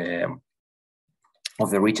of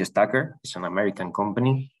the rich stacker. It's an American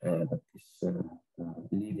company that is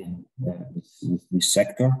leading this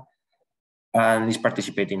sector and is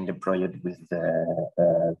participating in the project with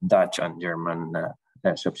the Dutch and German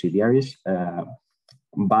subsidiaries.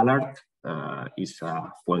 Ballard is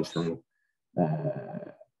a fuel cell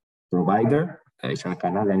provider. It's a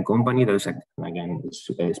Canadian company that is, again,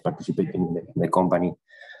 is participating in the company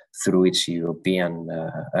through its European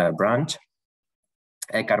branch.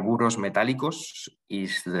 Carburos Metálicos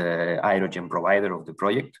is the hydrogen provider of the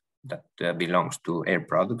project that belongs to Air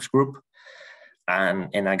Products Group.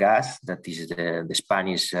 And Enagas, that is the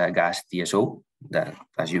Spanish gas TSO, that,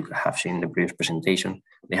 as you have seen in the previous presentation,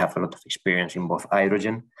 they have a lot of experience in both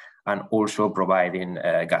hydrogen and also providing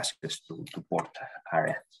gases to port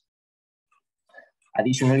areas.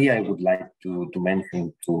 Additionally, I would like to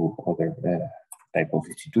mention two other type of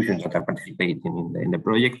institutions that are participating in the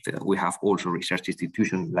project. We have also research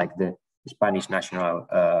institutions like the Spanish National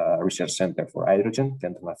Research Center for Hydrogen,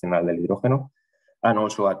 Centro Nacional del Hidrógeno, and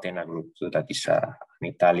also Athena Group, so that is an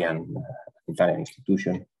Italian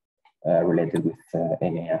institution related with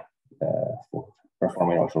Enea for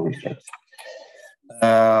performing also research.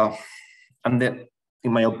 And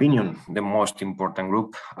in my opinion, the most important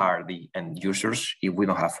group are the end users. If we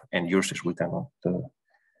don't have end users, we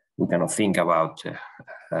cannot think about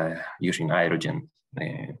using hydrogen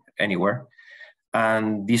anywhere.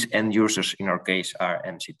 And these end users, in our case, are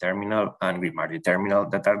MC Terminal and Grimaldi Terminal,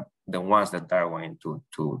 that are the ones that are going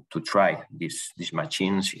to try these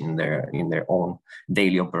machines in their own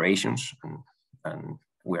daily operations, and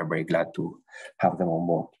we are very glad to have them on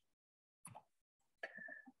board.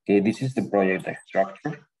 Okay, this is the project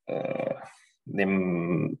structure.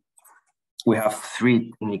 We have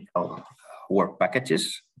three technical work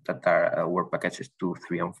packages that are work packages 2,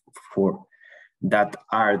 3, and 4 that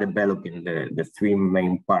are developing the three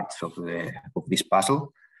main parts of this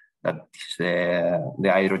puzzle. That is the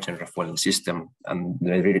hydrogen refueling system and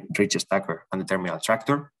the rich stacker and the terminal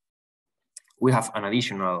tractor. We have an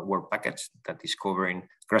additional work package that is covering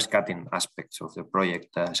cross-cutting aspects of the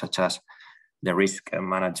project, such as the risk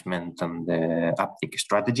management and the uptake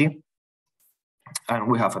strategy. And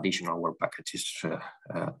we have additional work packages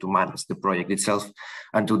to manage the project itself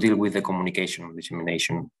and to deal with the communication and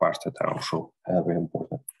dissemination parts that are also very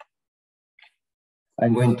important.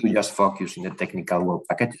 I'm going to just focus in the technical work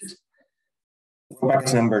packages. Work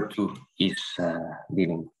package number 2 is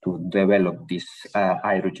dealing to develop this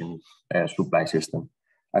hydrogen supply system.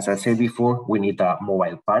 As I said before, we need a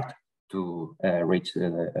mobile part to reach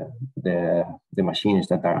the machines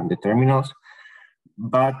that are on the terminals.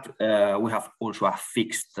 But we have also a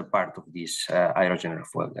fixed part of this hydrogen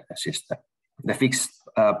refuel system. The fixed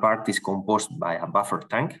part is composed by a buffer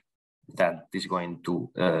tank that is going to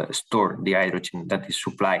store the hydrogen that is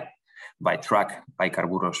supplied by truck by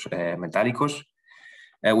Carburos Metálicos.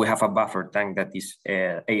 We have a buffer tank that is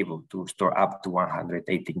able to store up to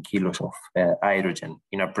 118 kilos of hydrogen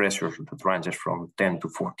in a pressure that ranges from 10 to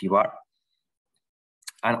 40 bar.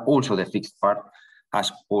 And also the fixed part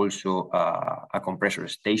has also a compressor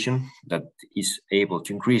station that is able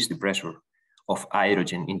to increase the pressure of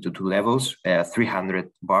hydrogen into 2 levels,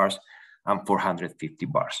 300 bars and 450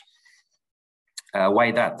 bars.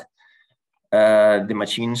 Why that? The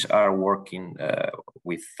machines are working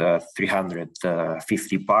with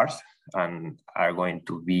 350 bars and are going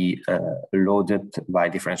to be loaded by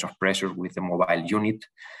difference of pressure with the mobile unit.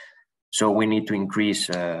 So we need to increase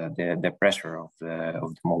the pressure of the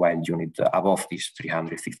mobile unit above these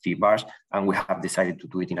 350 bars, and we have decided to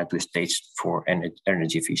do it in a 2 stage for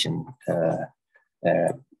energy efficient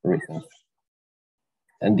reasons.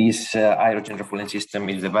 And this hydrogen refueling system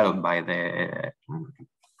is developed by the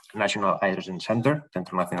National Hydrogen Center,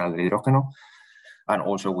 Centro Nacional de Hidrógeno, and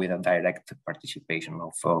also with a direct participation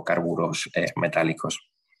of Carburos Metálicos.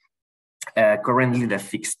 Currently, the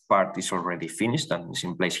fixed part is already finished and is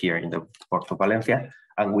in place here in the port of Valencia,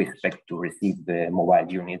 and we expect to receive the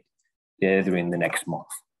mobile unit during the next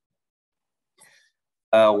month.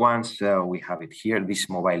 Once we have it here, this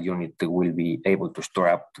mobile unit will be able to store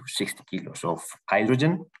up to 60 kilos of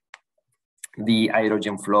hydrogen. The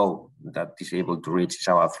hydrogen flow that is able to reach is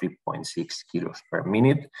about 3.6 kilos per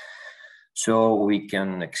minute. So we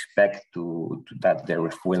can expect that the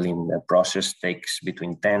refueling process takes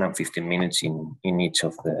between 10 and 15 minutes in each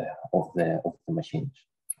of the machines.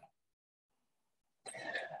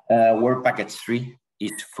 Work package 3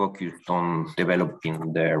 is focused on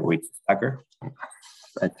developing the reach stacker. As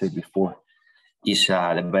I said before, is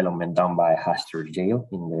a development done by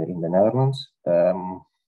H2ports in the Netherlands.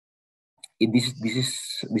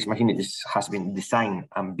 This machine has been designed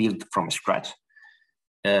and built from scratch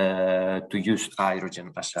to use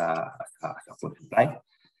hydrogen as a fuel supply.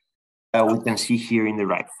 We can see here in the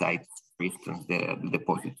right side, for instance, the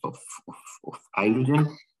deposit of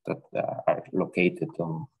hydrogen that are located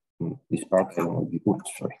on this part.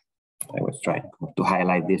 Sorry, I was trying to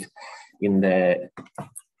highlight this. In the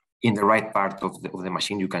right part of the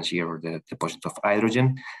machine, you can see here the deposit of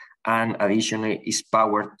hydrogen, and additionally is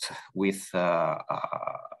powered with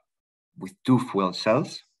 2 fuel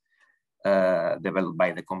cells developed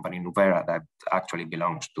by the company Nuvera that actually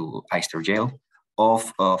belongs to H2ports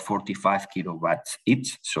of 45 kilowatts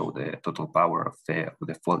each. So the total power of the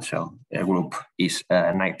fuel cell group is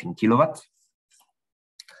 19 kilowatts.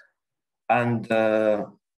 And the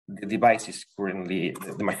device is currently,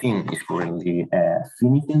 the machine is currently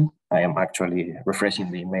finishing. I am actually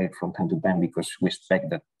refreshing the email from time to time because we expect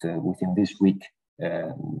that within this week,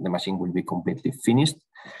 the machine will be completely finished.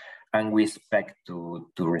 And we expect to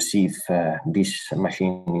receive this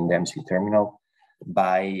machine in the MC terminal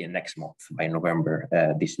by next month, by November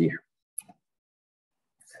this year.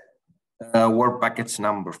 Work package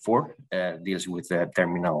number 4 deals with the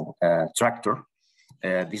terminal tractor.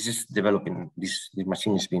 This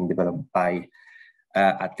machine is being developed by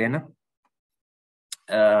Athena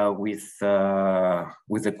with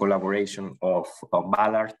the collaboration of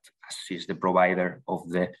Ballard, as is the provider of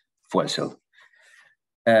the fuel cell.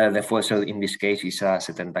 The fuel cell in this case is a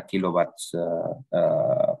 70 kilowatts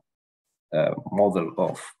model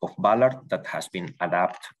of Ballard that has been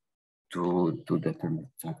adapted to the terminal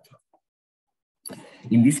tractor.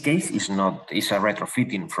 In this case, it's a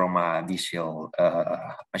retrofitting from a diesel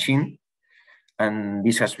machine, and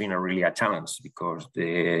this has been really a challenge because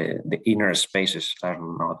the inner spaces are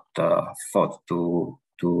not thought to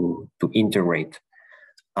integrate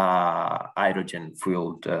a hydrogen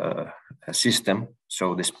fueled system,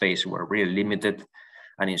 so the space were really limited,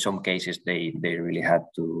 and in some cases they really had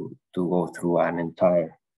to go through an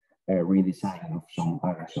entire redesign of some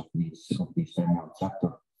areas of this terminal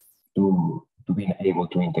tractor to be able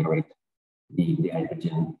to integrate the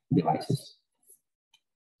hydrogen devices.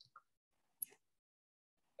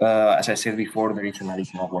 As I said before, there is an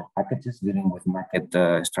additional work packages dealing with market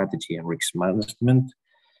strategy and risk management.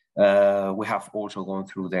 We have also gone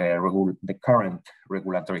through the current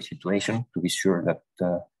regulatory situation to be sure that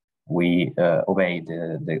we obey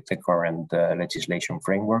the current legislation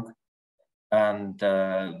framework. And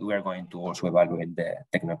we are going to also evaluate the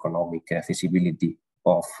techno-economic feasibility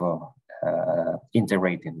of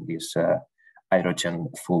integrating this hydrogen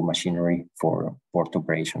full machinery for port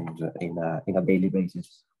operations in a daily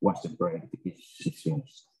basis once the project is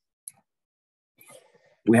finished.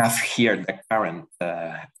 We have here the current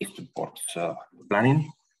H2ports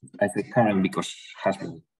planning. I say current because has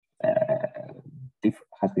been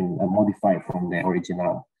modified from the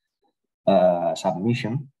original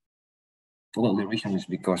submission. Well, the reason is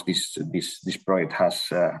because this project has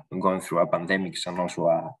gone through a pandemic and also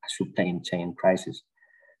a supply chain crisis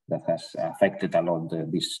that has affected a lot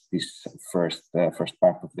this first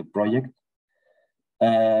part of the project.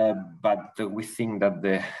 But we think that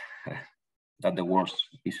the worst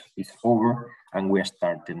is over, and we are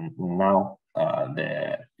starting now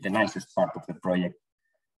the nicest part of the project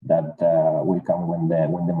that will come when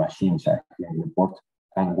the machines are here in the port,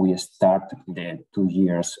 and we start the 2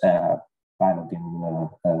 years piloting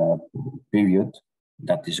period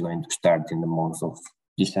that is going to start in the month of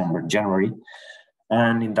December, January.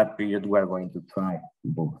 And in that period, we are going to try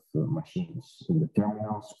both machines in the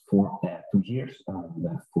terminals for 2 years and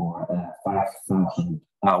for 5,000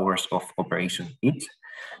 hours of operation each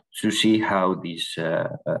to see how these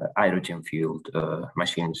hydrogen fueled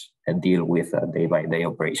machines deal with day-by-day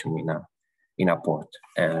operation in a port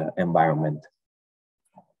environment.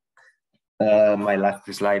 My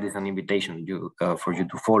last slide is an invitation for you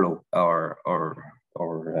to follow our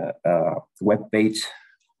webpage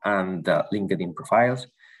and LinkedIn profiles.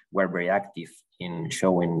 We're very active in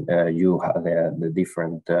showing you how the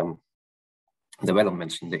different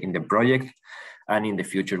developments in the project, and in the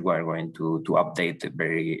future we are going to update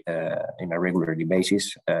very in a regular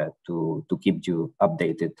basis to keep you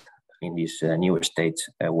updated in this new stage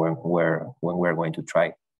when we're going to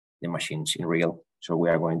try the machines in real. So we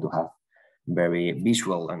are going to have very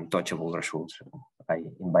visual and touchable results. I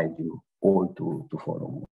invite you all to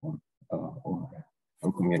follow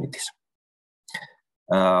our communities.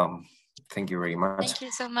 Thank you very much. Thank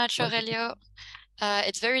you so much, Aurelio.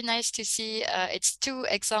 It's very nice to see it's 2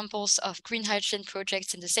 examples of green hydrogen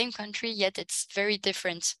projects in the same country, yet it's very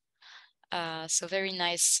different. So very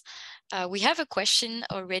nice. We have a question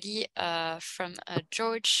already from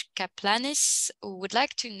George Kaplanis, who would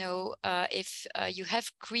like to know if you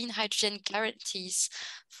have green hydrogen guarantees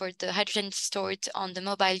for the hydrogen stored on the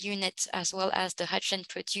mobile unit, as well as the hydrogen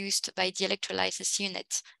produced by the electrolysis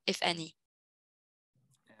unit, if any.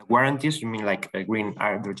 Warranties, you mean like green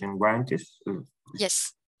hydrogen warranties?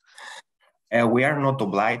 Yes. We are not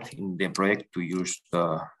obliged in the project to use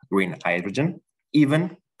green hydrogen,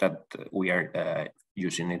 even that we are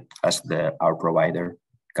using it as our provider,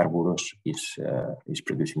 Carburos, is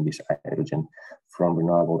producing this hydrogen from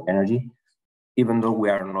renewable energy, even though we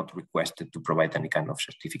are not requested to provide any kind of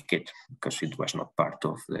certificate because it was not part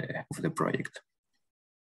of the project.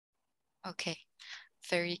 Okay,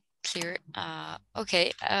 very clear.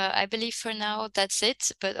 Okay, I believe for now that's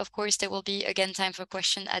it, but of course there will be again time for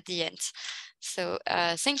question at the end. So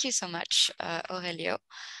thank you so much, Aurelio.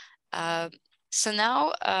 So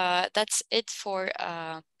now that's it for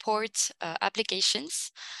port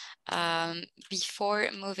applications. Before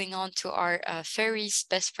moving on to our ferries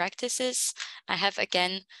best practices, I have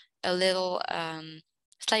again a little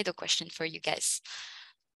Slido question for you guys.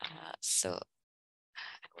 So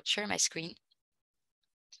I will share my screen.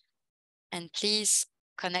 And please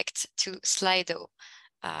connect to Slido.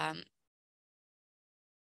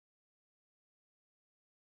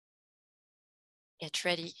 Get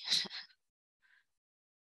ready.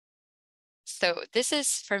 So this is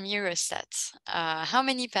from Eurostat. How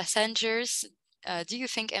many passengers do you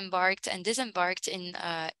think embarked and disembarked in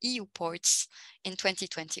EU ports in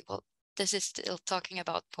 2020? Well, this is still talking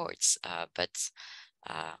about ports, but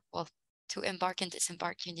well, to embark and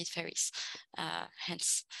disembark, you need ferries.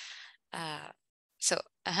 Hence, so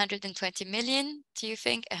 120 million, do you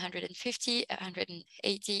think? 150,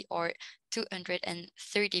 180, or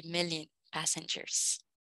 230 million passengers?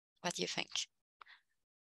 What do you think?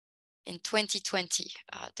 In 2020,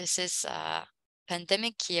 this is a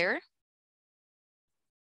pandemic year.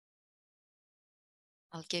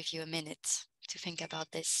 I'll give you a minute to think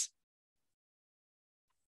about this.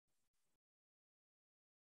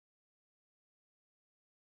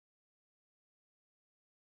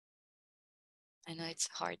 I know it's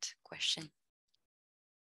a hard question.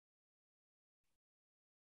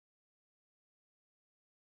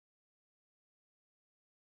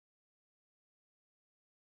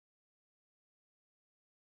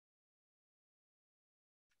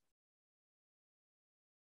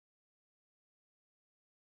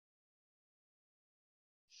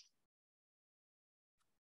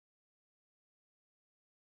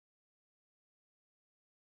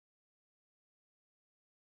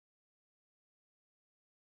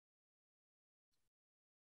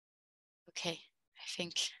 Okay, I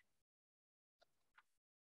think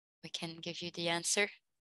we can give you the answer.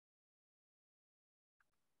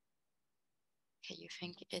 Okay, you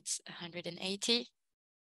think it's 180?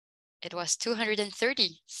 It was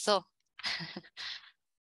 230, so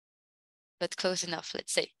but close enough,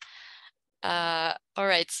 let's say. All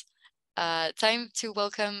right, time to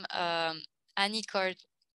welcome Annie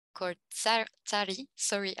Cortzari.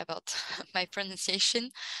 Sorry about my pronunciation.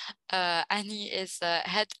 Annie is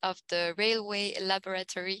head of the Railway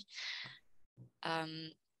Laboratory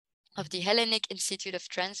of the Hellenic Institute of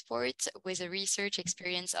Transport, with a research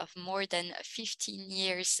experience of more than 15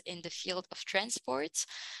 years in the field of transport.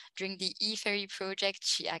 During the e-ferry project,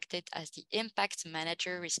 she acted as the impact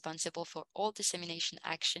manager responsible for all dissemination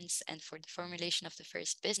actions and for the formulation of the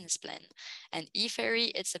first business plan. And e-ferry,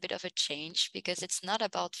 it's a bit of a change because it's not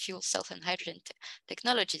about fuel cell and hydrogen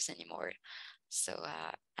technologies anymore. So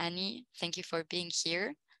Annie, thank you for being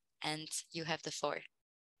here, and you have the floor.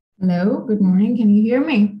 Hello, good morning. Can you hear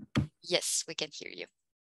me? Yes, we can hear you.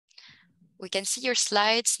 We can see your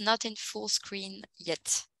slides, not in full screen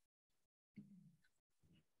yet.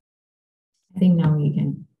 I think now you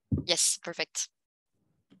can. Yes, perfect.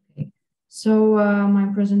 Okay. So my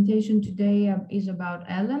presentation today is about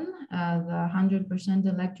Ellen, the 100%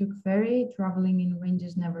 electric ferry traveling in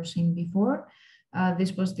ranges never seen before.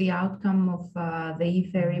 This was the outcome of the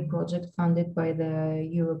e-ferry project funded by the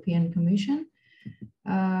European Commission.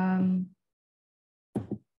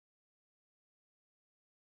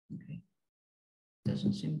 Okay,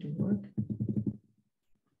 doesn't seem to work.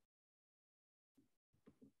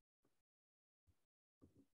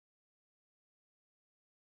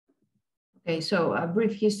 Okay, so a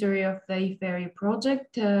brief history of the e-ferry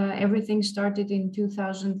project. Everything started in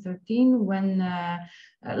 2013 when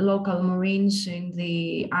local Marines in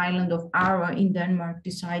the island of Aura in Denmark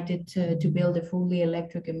decided to build a fully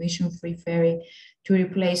electric emission-free ferry to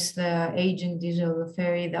replace the aging diesel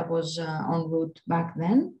ferry that was en route back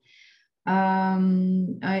then.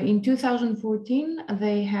 In 2014,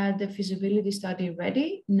 they had a feasibility study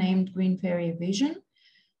ready named Green Ferry Vision,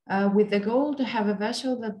 with the goal to have a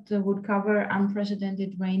vessel that would cover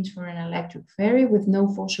unprecedented range for an electric ferry with no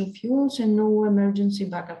fossil fuels and no emergency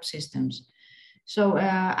backup systems. So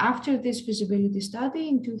after this feasibility study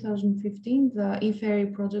in 2015, the e-ferry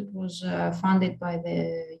project was funded by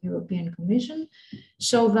the European Commission.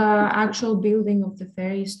 So the actual building of the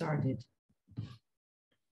ferry started.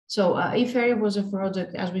 So e-ferry was a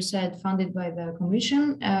project, as we said, funded by the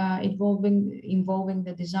Commission, involving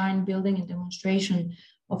the design, building and demonstration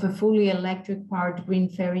of a fully electric powered green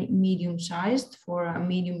ferry, medium-sized for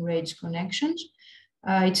medium range connections.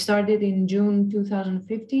 It started in June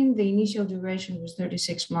 2015. The initial duration was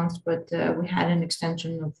 36 months, but we had an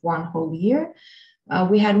extension of 1 whole year.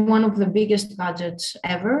 We had one of the biggest budgets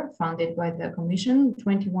ever funded by the Commission,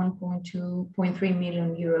 21.3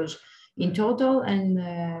 million euros in total.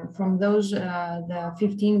 And from those, the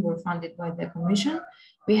 15 were funded by the Commission.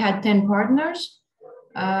 We had 10 partners.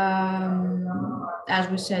 As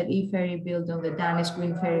we said, e-ferry built on the Danish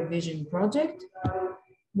Green Ferry Vision project,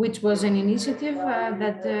 which was an initiative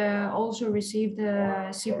that also received a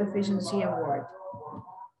SIP Efficiency Award.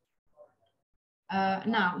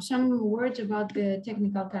 Now, some words about the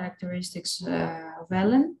technical characteristics of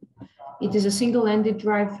Ellen. It is a single-ended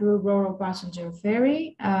drive-through Ro-Ro passenger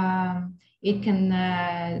ferry. It can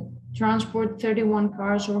transport 31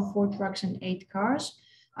 cars or 4 trucks and 8 cars.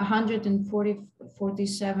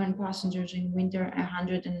 147 passengers in winter,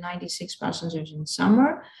 196 passengers in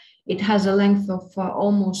summer. It has a length of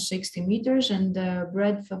almost 60 meters and a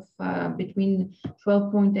breadth of between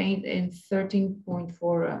 12.8 and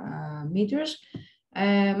 13.4 meters.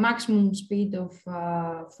 Maximum speed of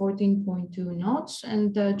 14.2 knots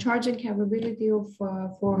and charging capability of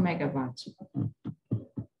 4 megawatts.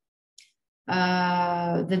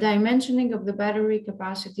 The dimensioning of the battery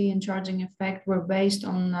capacity and charging effect were based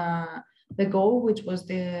on the goal, which was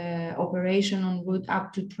the operation on route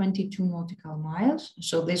up to 22 nautical miles.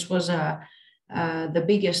 So this was the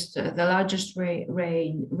biggest, the largest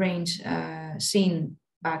range seen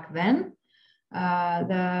back then.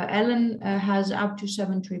 The Ellen has up to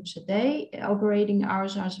 7 trips a day. Operating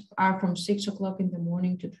hours are from 6 o'clock in the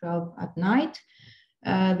morning to 12 at night.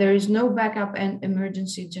 There is no backup and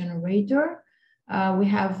emergency generator. We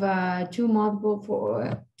have two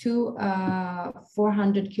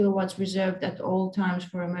 400 kilowatts reserved at all times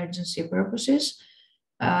for emergency purposes.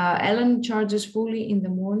 Ellen charges fully in the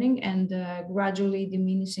morning and gradually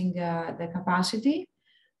diminishing the capacity.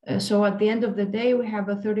 So at the end of the day, we have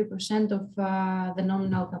a 30% of the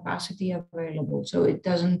nominal capacity available. So it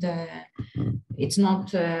doesn't, it's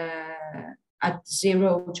not at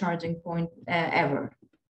zero charging point ever.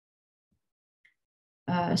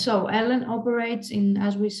 So Ellen operates in,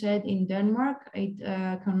 as we said, in Denmark. It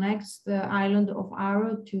connects the island of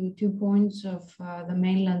Aro to 2 points of the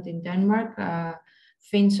mainland in Denmark,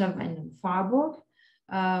 Finnshav and Faaborg.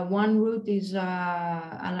 One route is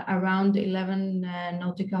around 11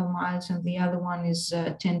 nautical miles and the other one is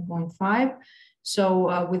 10.5.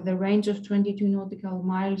 So with the range of 22 nautical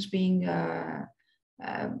miles being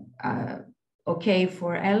okay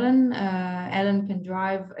for Ellen, Ellen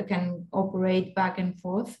can operate back and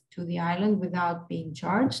forth to the island without being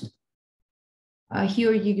charged.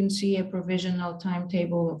 Here you can see a provisional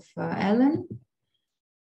timetable of Ellen.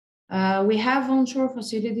 We have onshore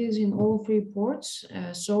facilities in all 3 ports,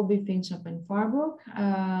 Solby, Finnshav and Faaborg.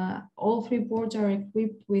 All 3 ports are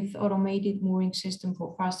equipped with automated mooring system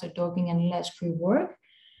for faster docking and less crew work.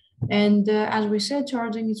 And as we said,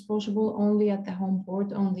 charging is possible only at the home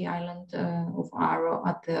port on the island of Aro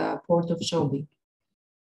at the port of Solby.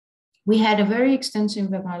 We had a very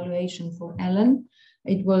extensive evaluation for Ellen.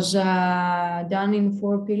 It was done in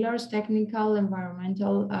 4 pillars: technical,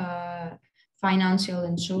 environmental, financial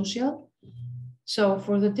and social. So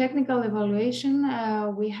for the technical evaluation,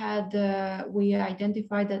 we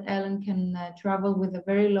identified that Ellen can travel with a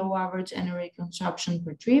very low average energy consumption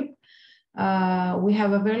per trip. We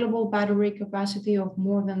have available battery capacity of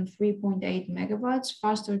more than 3.8 megawatts,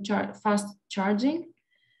 fast charging.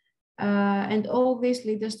 And all this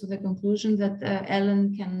leads us to the conclusion that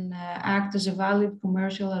Ellen can act as a valid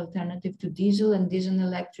commercial alternative to diesel and diesel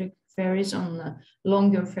electric ferries on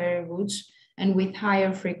longer ferry routes and with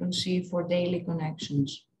higher frequency for daily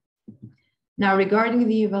connections. Now, regarding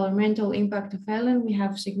the environmental impact of Ellen, we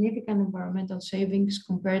have significant environmental savings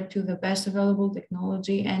compared to the best available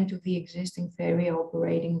technology and to the existing ferry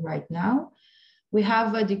operating right now. We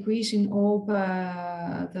have a decrease in all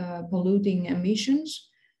the polluting emissions.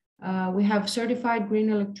 We have certified green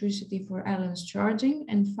electricity for Ellen's charging.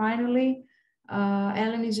 And finally,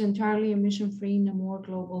 Ellen is entirely emission-free in a more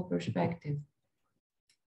global perspective.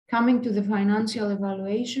 Coming to the financial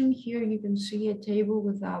evaluation, here you can see a table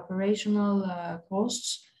with the operational costs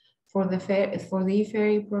for the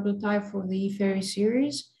e-ferry prototype for the e-ferry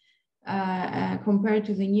series compared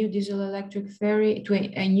to the new diesel electric ferry, to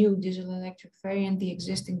a new diesel electric ferry and the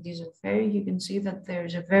existing diesel ferry. You can see that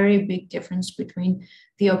there's a very big difference between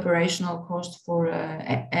the operational cost for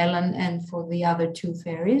Ellen and for the other 2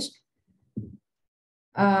 ferries.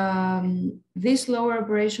 These lower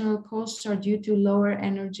operational costs are due to lower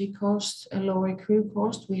energy costs, a lower crew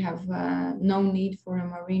cost. We have no need for a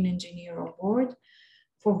marine engineer on board,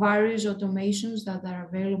 for various automations that are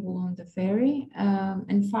available on the ferry.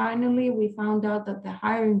 And finally, we found out that the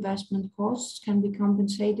higher investment costs can be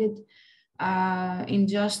compensated in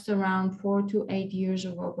just around 4 to 8 years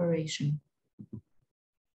of operation.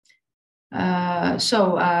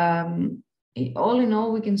 All in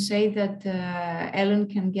all, we can say that Ellen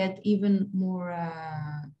can get even more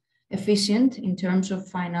efficient in terms of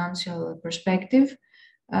financial perspective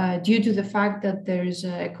due to the fact that there is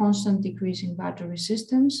a constant decrease in battery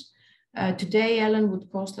systems. Today, Ellen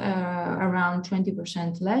would cost around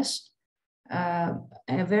 20% less.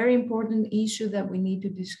 A very important issue that we need to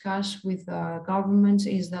discuss with governments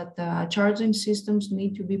is that charging systems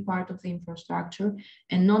need to be part of the infrastructure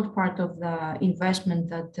and not part of the investment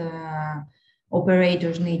that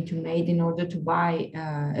operators need to make in order to buy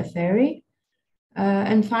a ferry.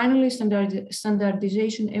 And finally,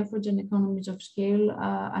 standardization efforts and economies of scale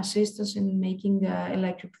assist us in making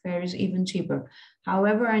electric ferries even cheaper.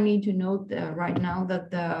 However, I need to note right now that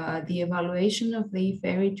the evaluation of the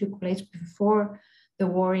ferry took place before the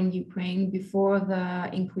war in Ukraine, before the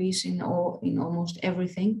increase in almost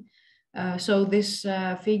everything. So these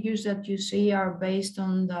figures that you see are based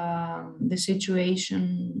on the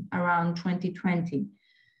situation around 2020.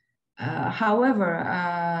 However,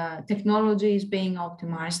 technology is being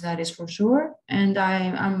optimized, that is for sure. And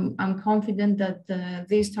I'm confident that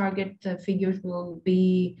these target figures will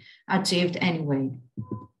be achieved anyway.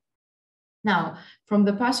 Now, from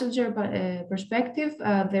the passenger perspective,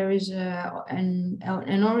 there is an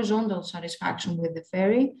horizontal satisfaction with the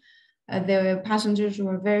ferry. The passengers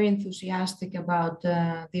were very enthusiastic about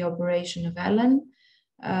the operation of Ellen.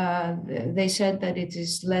 They said that it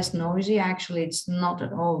is less noisy. Actually, it's not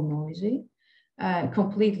at all noisy,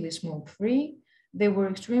 completely smoke-free. They were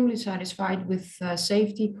extremely satisfied with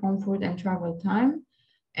safety, comfort, and travel time.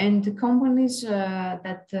 And the companies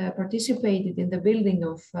that participated in the building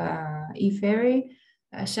of e-ferry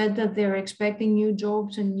said that they're expecting new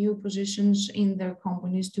jobs and new positions in their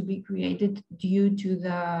companies to be created due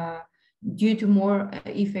to more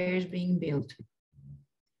e-ferries being built.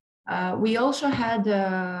 We also had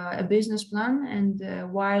a business plan,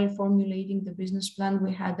 and while formulating the business plan,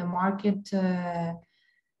 we had a market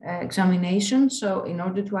examination. So in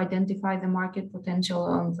order to identify the market potential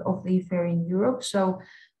of the ferry in Europe. So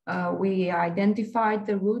we identified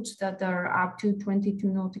the routes that are up to 22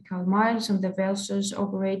 nautical miles and the vessels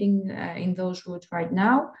operating in those routes right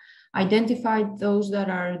now, identified those that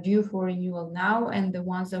are due for renewal now and the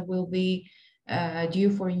ones that will be due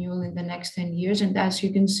for renewal in the next 10 years. And as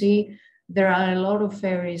you can see, there are a lot of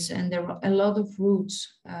ferries and there are a lot of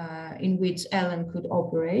routes in which Ellen could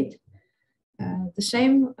operate. The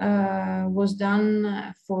same was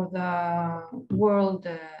done for the world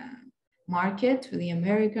market, for the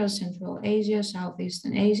Americas, Central Asia,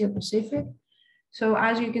 Southeastern Asia, Pacific. So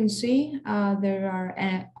as you can see, there are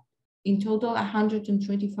in total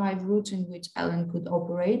 125 routes in which Ellen could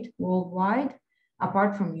operate worldwide,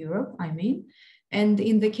 apart from Europe, I mean. And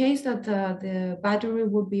in the case that the battery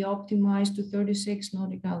would be optimized to 36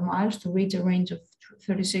 nautical miles to reach a range of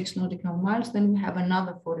 36 nautical miles, then we have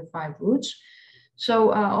another 45 routes.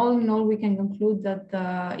 So all in all, we can conclude that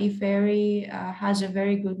the e-ferry has a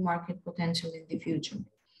very good market potential in the future.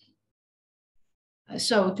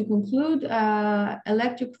 So to conclude,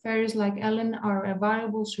 electric ferries like Ellen are a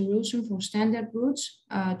viable solution for standard routes,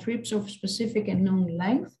 trips of specific and known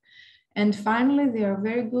length. And finally, they are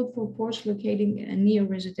very good for ports locating near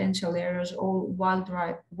residential areas or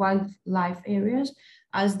wildlife areas,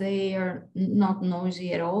 as they are not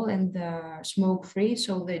noisy at all and smoke-free,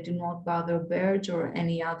 so they do not bother birds or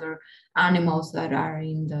any other animals that are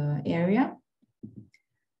in the area.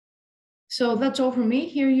 So that's all from me.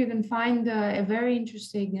 Here you can find a very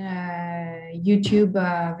interesting YouTube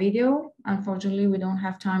video. Unfortunately, we don't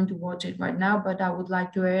have time to watch it right now, but I would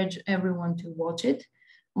like to urge everyone to watch it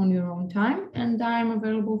on your own time, and I'm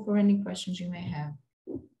available for any questions you may have.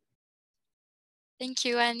 Thank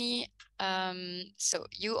you, Annie. So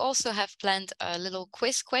you also have planned a little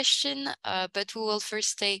quiz question, but we will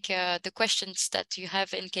first take the questions that you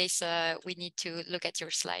have in case we need to look at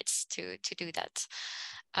your slides to do that.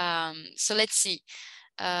 So let's see.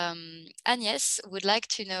 Agnes would like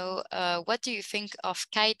to know, what do you think of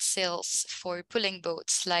kite sails for pulling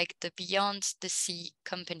boats like the Beyond the Sea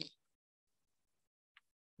company?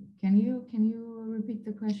 Can you repeat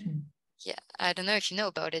the question? Yeah, I don't know if you know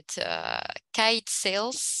about it. Kite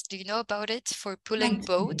sails, do you know about it for pulling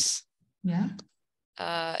boats? Yeah.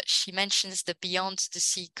 She mentions the Beyond the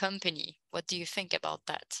Sea company. What do you think about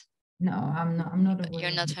that? No, I'm not aware.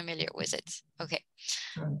 You're not familiar with it. Okay,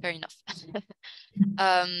 Sorry. fair enough.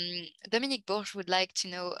 Dominique Borges would like to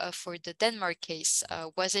know, for the Denmark case,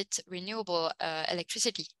 was it renewable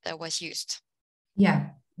electricity that was used? Yeah,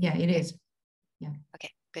 it is. Yeah.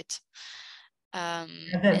 Okay, good.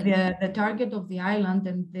 The target of the island,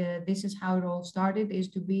 and this is how it all started, is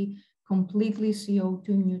to be completely CO2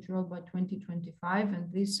 neutral by 2025.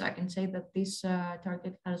 And this, I can say that this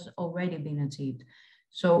target has already been achieved.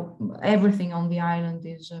 So everything on the island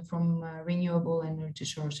is from renewable energy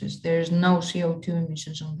sources. There's no CO2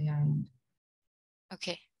 emissions on the island.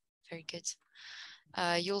 Okay, very good.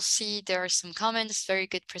 You'll see there are some comments, very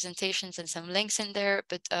good presentations and some links in there.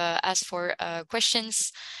 But as for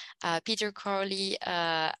questions, Peter Crowley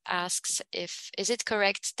asks, is it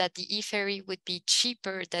correct that the e-ferry would be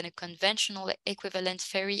cheaper than a conventional equivalent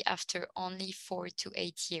ferry after only 4 to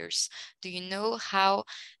 8 years? Do you know how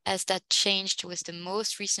has that changed with the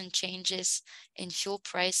most recent changes in fuel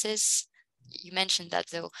prices? You mentioned that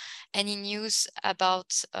though. Any news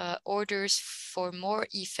about orders for more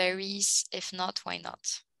e-ferries? If not, why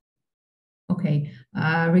not? Okay,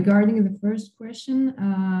 regarding the first question,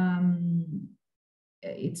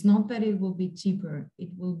 it's not that it will be cheaper. It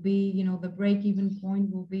will be, the break-even point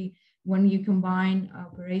will be when you combine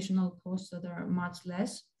operational costs that are much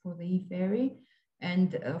less for the e-ferry.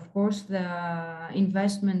 And of course, the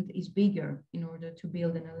investment is bigger in order to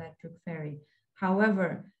build an electric ferry.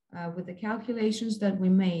 However, with the calculations that we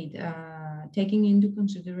made, taking into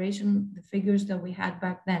consideration the figures that we had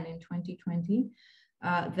back then in 2020,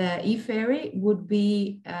 the e-ferry would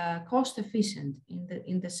be cost efficient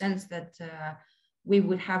in the sense that we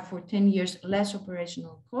would have for 10 years less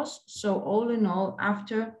operational costs. So all in all,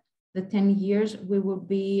 after the 10 years, we would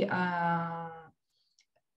be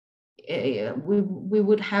we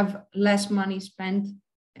would have less money spent,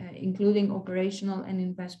 including operational and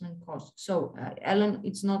investment costs. So Ellen,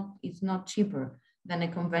 it's not cheaper than a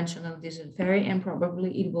conventional diesel ferry, and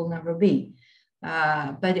probably it will never be.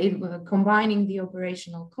 But combining the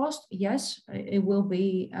operational cost, yes, it will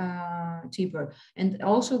be cheaper. And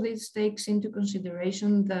also this takes into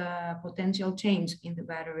consideration the potential change in the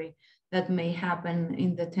battery that may happen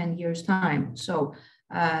in the 10 years time. So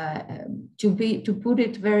To put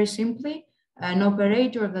it very simply, an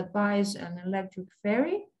operator that buys an electric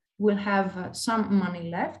ferry will have some money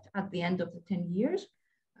left at the end of the 10 years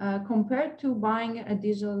compared to buying a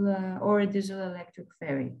diesel or a diesel electric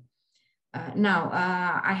ferry.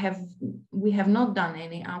 We have not done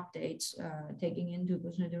any updates taking into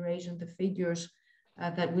consideration the figures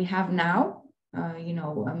that we have now,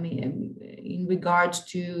 in regards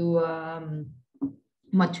to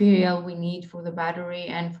material we need for the battery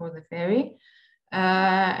and for the ferry.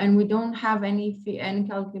 And we don't have any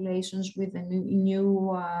calculations with the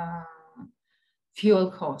new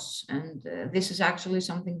fuel costs. And this is actually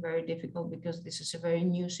something very difficult because this is a very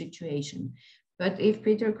new situation. But if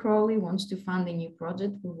Peter Crowley wants to fund a new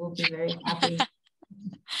project, we will be very happy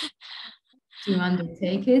to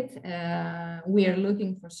undertake it. We are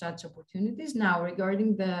looking for such opportunities. Now,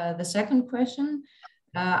 regarding the second question,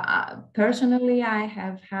 personally, I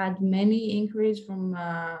have had many inquiries from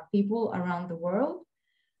people around the world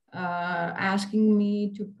asking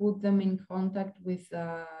me to put them in contact with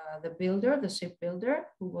the builder, the ship builder,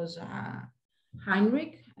 who was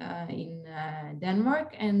Heinrich in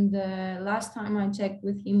Denmark. And last time I checked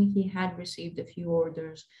with him, he had received a few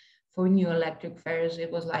orders for new electric ferries.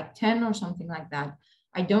 It was like 10 or something like that.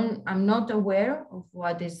 I'm not aware of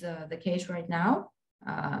what is the case right now.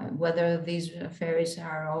 Whether these ferries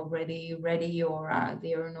are already ready or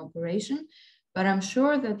they are in operation, but I'm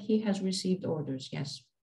sure that he has received orders, yes.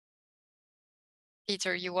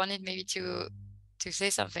 Peter, you wanted maybe to say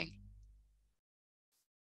something?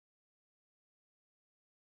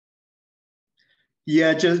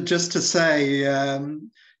 Yeah, just to say,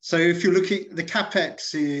 so if you're looking, the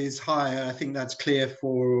capex is higher. I think that's clear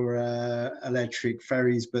for electric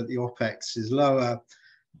ferries, but the opex is lower.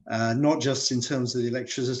 Not just in terms of the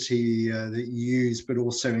electricity that you use, but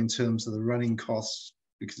also in terms of the running costs,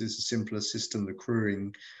 because it's a simpler system. The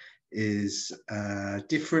crewing is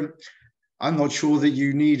different. I'm not sure that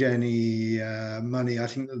you need any money. I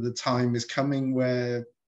think that the time is coming where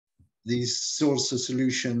these sorts of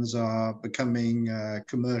solutions are becoming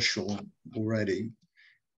commercial already.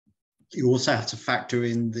 You also have to factor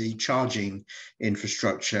in the charging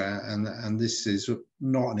infrastructure, and this is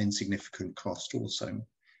not an insignificant cost also.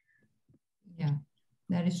 Yeah,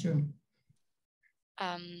 that is true.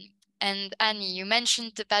 And Annie, you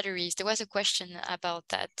mentioned the batteries. There was a question about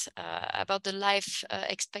that, about the life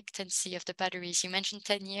expectancy of the batteries. You mentioned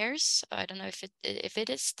 10 years. I don't know if it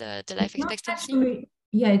is the life expectancy. Actually,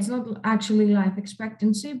 yeah, it's not actually life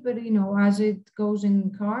expectancy, but as it goes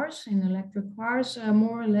in cars, in electric cars,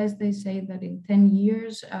 more or less they say that in 10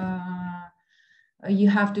 years you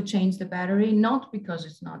have to change the battery, not because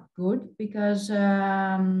it's not good, because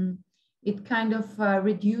it kind of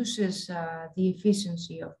reduces the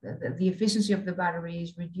efficiency of the efficiency of the battery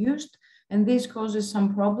is reduced, and this causes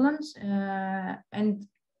some problems. And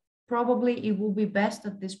probably it will be best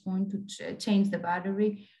at this point to change the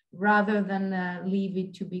battery rather than leave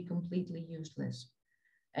it to be completely useless.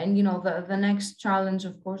 And the next challenge,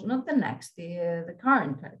 of course, not the next, the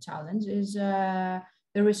current challenge is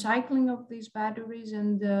the recycling of these batteries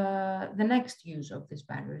and the next use of these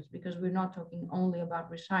batteries, because we're not talking only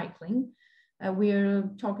about recycling. We're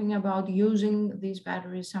talking about using these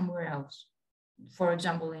batteries somewhere else, for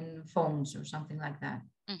example, in phones or something like that.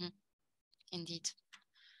 Mm-hmm. Indeed.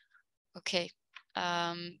 Okay.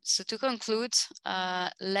 So to conclude,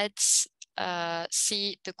 let's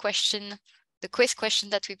see the quiz question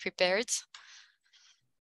that we prepared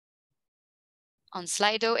on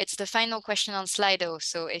Slido. It's the final question on Slido.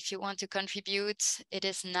 So if you want to contribute, it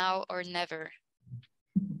is now or never.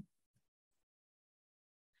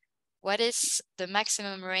 What is the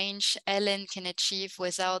maximum range Ellen can achieve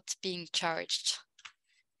without being charged?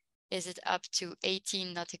 Is it up to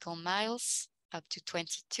 18 nautical miles, up to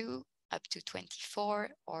 22, up to 24,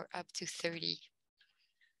 or up to 30?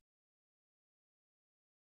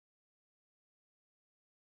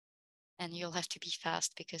 And you'll have to be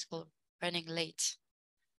fast because we're running late.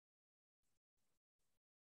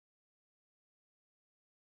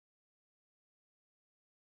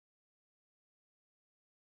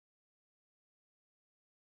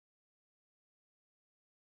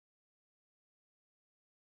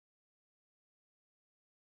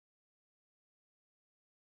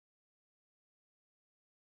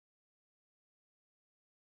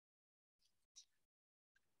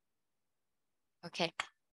 Okay.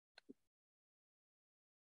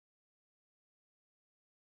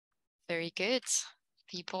 Very good.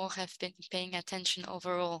 People have been paying attention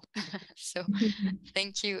overall. So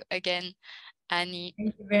thank you again, Annie.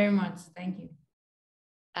 Thank you very much. Thank you.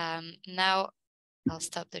 Now I'll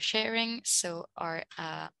stop the sharing so our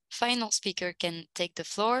final speaker can take the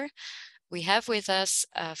floor, we have with us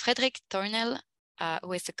Frederik Thornell,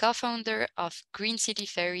 who is the co-founder of Green City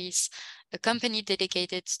Ferries, a company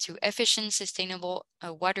dedicated to efficient, sustainable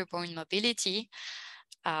waterborne mobility.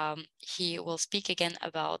 He will speak again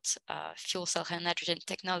about fuel cell and hydrogen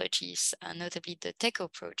technologies, notably the TECO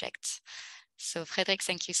project. So Frederik,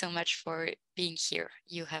 thank you so much for being here.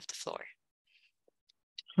 You have the floor.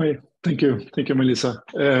 Hi, thank you. Thank you, Melissa.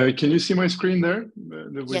 Can you see my screen there?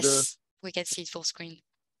 Yes, we can see full screen.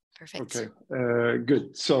 Perfect. Okay,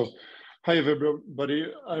 good. So, hi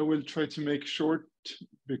everybody. I will try to make short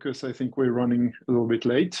because I think we're running a little bit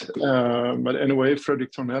late. But anyway,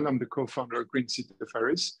 Frederik Thornell, I'm the co-founder of Green City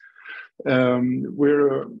Ferries. We have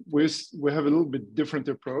a little bit different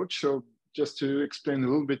approach. So just to explain a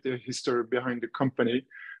little bit the history behind the company,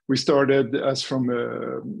 we started as from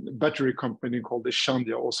a battery company called Hysland,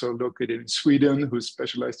 also located in Sweden, who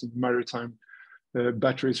specialized in maritime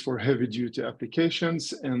batteries for heavy duty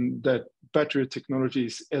applications, and that battery technology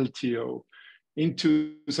is LTO. In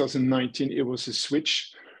 2019, it was a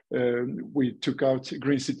switch. We took out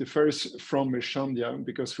Green City Ferries from Hysland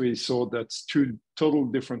because we saw that's two total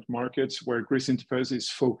different markets, where Green City Ferries is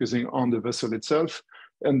focusing on the vessel itself,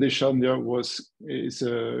 and the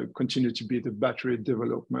Hysland continue to be the battery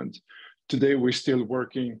development. Today, we're still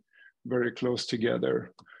working very close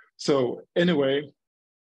together. So anyway,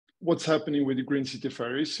 what's happening with the Green City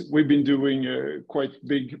Ferries? We've been doing quite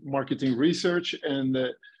big marketing research, and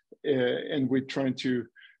we're trying to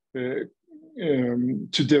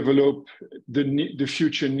develop the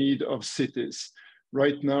future need of cities.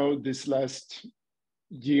 Right now, this last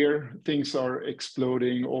year, things are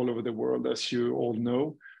exploding all over the world, as you all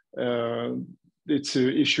know. It's an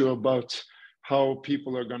issue about how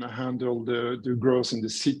people are going to handle the growth in the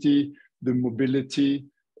city, the mobility,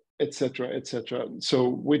 etc., etc. So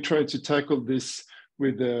we try to tackle this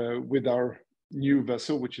with our new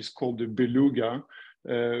vessel, which is called the Beluga.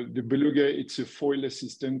 The Beluga, it's a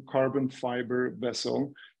foil-assisted carbon fiber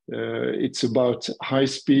vessel. It's about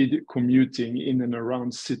high-speed commuting in and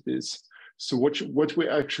around cities. So what we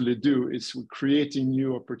actually do is we're creating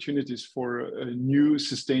new opportunities for a new,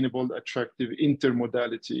 sustainable, attractive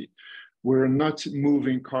intermodality. We're not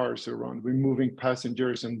moving cars around, we're moving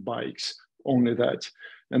passengers and bikes, only that.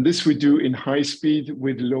 And this we do in high speed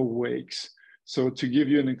with low wakes. So to give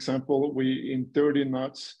you an example, in 30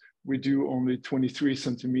 knots, we do only 23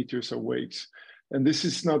 centimeters of wakes. And this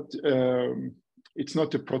is not, it's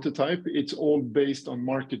not a prototype, it's all based on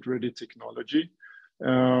market-ready technology.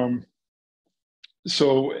 We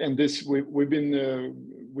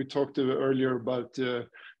talked earlier about,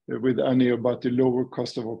 with Annie, about the lower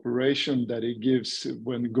cost of operation that it gives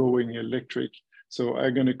when going electric. So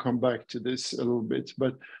I'm going to come back to this a little bit,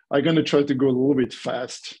 but I'm going to try to go a little bit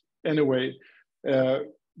fast. Anyway,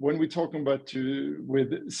 when we're talking about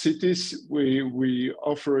with cities, we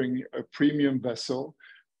offering a premium vessel.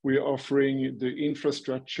 We're offering the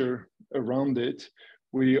infrastructure around it.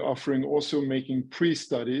 We're offering also making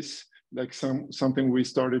pre-studies, like something we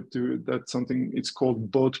started to, it's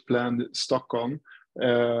called Boat Plan Stockholm.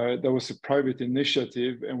 That was a private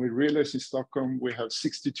initiative, and we realized in Stockholm we have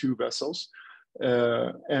 62 vessels.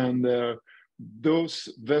 Those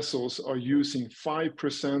vessels are using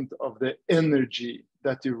 5% of the energy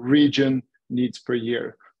that the region needs per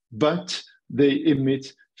year, but they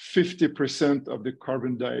emit 50% of the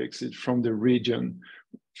carbon dioxide from the region.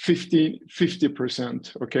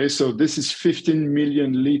 50%, okay? So this is 15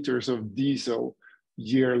 million liters of diesel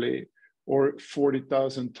yearly, or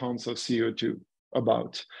 40,000 tons of CO2,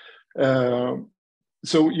 about.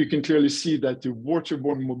 So you can clearly see that the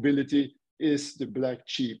waterborne mobility is the black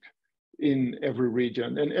sheep in every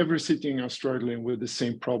region, and every city are struggling with the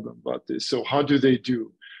same problem about this. So how do they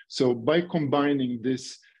do? So by combining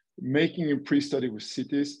this, making a pre-study with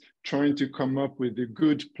cities, trying to come up with a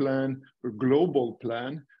good plan, a global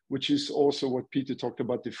plan, which is also what Peter talked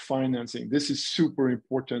about, the financing. This is super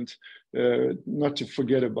important, not to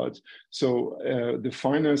forget about. So the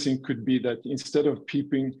financing could be that instead of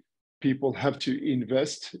people have to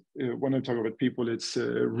invest. When I talk about people, it's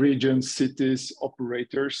regions, cities,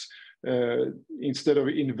 operators. Instead of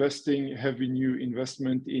investing heavy new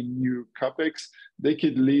investment in new capex, they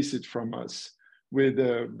could lease it from us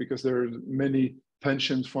because there are many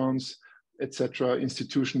pension funds, etc.,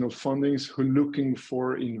 institutional fundings who are looking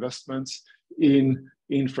for investments in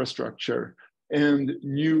infrastructure. And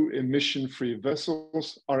new emission-free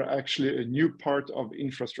vessels are actually a new part of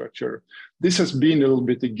infrastructure. This has been a little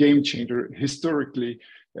bit a game changer. Historically,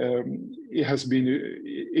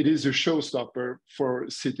 it is a showstopper for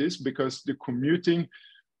cities because the commuting,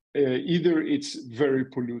 either it's very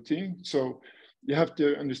polluting. So you have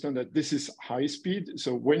to understand that this is high speed.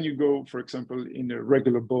 So when you go, for example, in a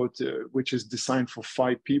regular boat, which is designed for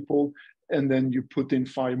 5 people, and then you put in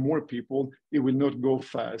 5 more people, it will not go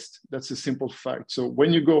fast. That's a simple fact. So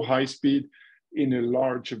when you go high speed in a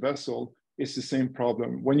large vessel, it's the same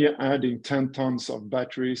problem. When you're adding 10 tons of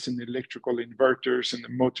batteries and electrical inverters and the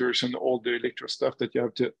motors and all the electro stuff that you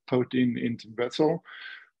have to put into the vessel,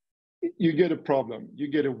 you get a problem. You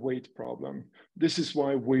get a weight problem. This is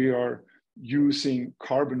why we are using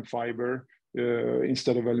carbon fiber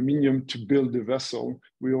instead of aluminium to build the vessel.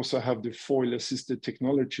 We also have the foil-assisted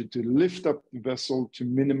technology to lift up the vessel to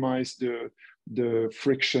minimize the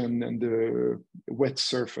friction and the wet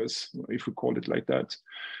surface, if we call it like that.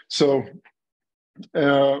 So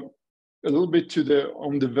a little bit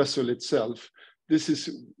on the vessel itself. This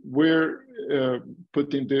is where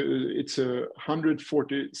it's a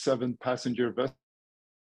 147 passenger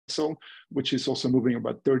vessel, which is also moving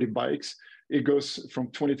about 30 bikes. It goes from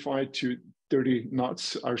 25 to 30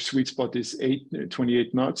 knots. Our sweet spot is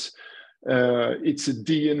 28 knots. It's a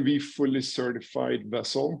DNV fully certified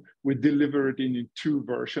vessel. We deliver it in 2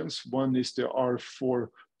 versions. One is the R4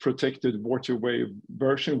 protected waterway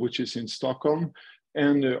version, which is in Stockholm,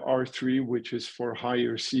 and the R3, which is for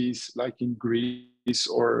higher seas, like in Greece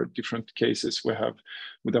or different cases we have,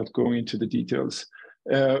 without going into the details.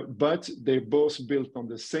 But they both built on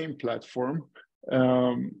the same platform.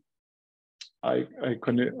 I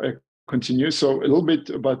continue. So a little bit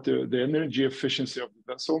about the energy efficiency of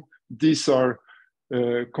the vessel. These are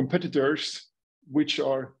competitors which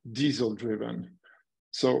are diesel driven.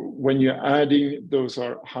 So when you're adding, those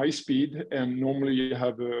are high speed, and normally you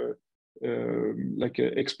have like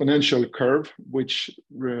an exponential curve, which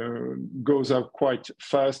goes up quite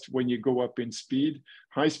fast when you go up in speed.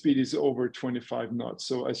 High speed is over 25 knots.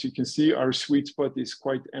 So as you can see, our sweet spot is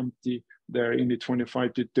quite empty there in the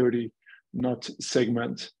 25 to 30 knot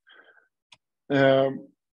segment.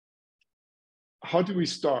 How do we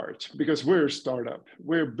start? Because we're a startup.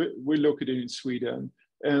 We're located in Sweden,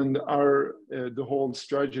 and the whole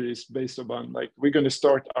strategy is based upon, like, we're going to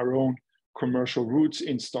start our own commercial routes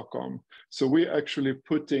in Stockholm. So we're actually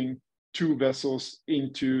putting 2 vessels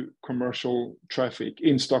into commercial traffic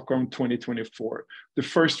in Stockholm 2024. The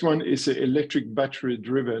first one is an electric battery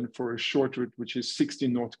driven for a short route, which is 60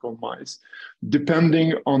 nautical miles.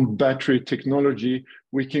 Depending on battery technology,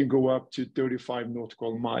 we can go up to 35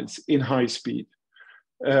 nautical miles in high speed.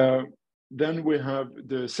 Then we have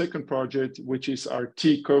the second project, which is our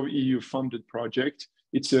TCO EU-funded project.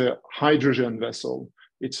 It's a hydrogen vessel.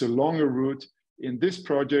 It's a longer route. In this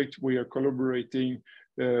project, we are collaborating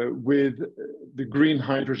with the green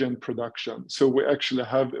hydrogen production. So we actually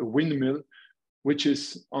have a windmill, which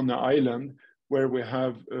is on the island, where we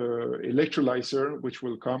have electrolyzer, which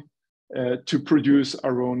will come to produce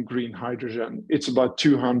our own green hydrogen. It's about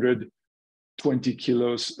 220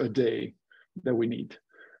 kilos a day that we need.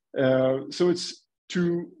 So it's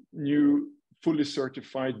 2 new fully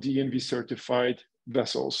certified, DNV certified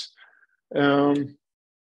vessels.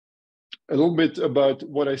 A little bit about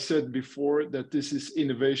what I said before, that this is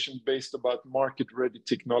innovation based about market-ready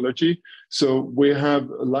technology. So we have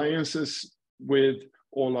alliances with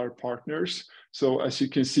all our partners. So as you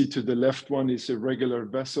can see to the left one is a regular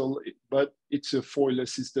vessel, but it's a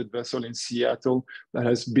foil-assisted vessel in Seattle that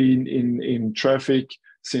has been in traffic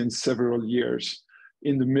since several years.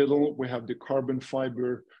 In the middle, we have the carbon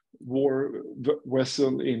fiber war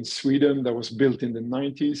vessel in Sweden that was built in the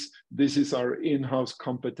 90s. This is our in-house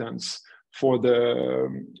competence for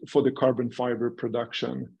the carbon fiber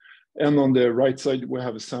production. And on the right side, we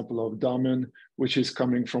have a sample of Damen, which is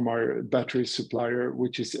coming from our battery supplier,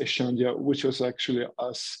 which is Eshandia, which was actually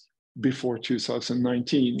us before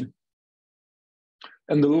 2019.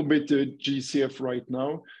 And a little bit to GCF right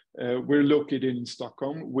now. We're located in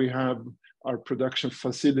Stockholm. We have our production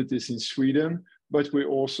facilities in Sweden, but we're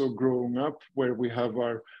also growing up where we have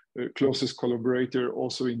our closest collaborator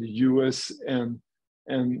also in the US and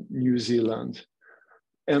New Zealand.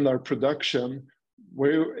 And our production,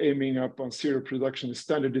 we're aiming up on serial production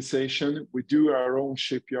standardization. We do our own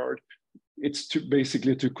shipyard. It's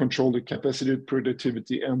basically to control the capacity,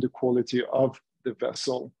 productivity, and the quality of the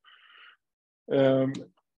vessel. And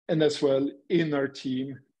as well, in our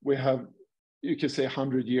team, we have, you can say,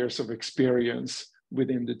 100 years of experience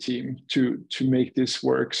within the team to make this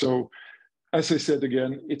work. So as I said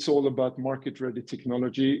again, it's all about market-ready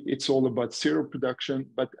technology. It's all about serial production,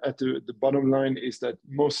 but at the bottom line is that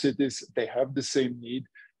most cities, they have the same need.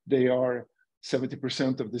 They are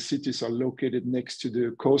 70% of the cities are located next to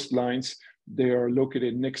the coastlines. They are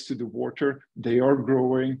located next to the water. They are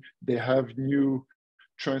growing. They have new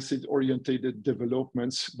transit-oriented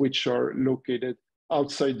developments which are located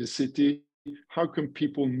outside the city. How can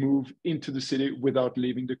people move into the city without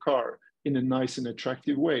leaving the car in a nice and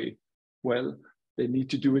attractive way? Well, they need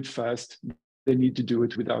to do it fast, they need to do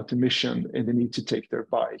it without emission, and they need to take their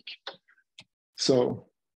bike. So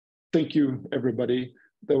thank you, everybody.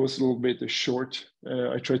 That was a little bit short.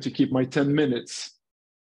 I tried to keep my 10 minutes.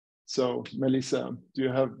 So Melissa, do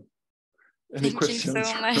you have any questions? Thank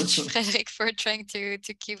you so much, Frederick, for trying to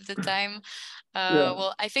keep the time. Yeah.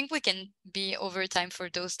 Well, I think we can be over time for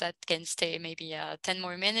those that can stay maybe 10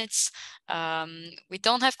 more minutes. We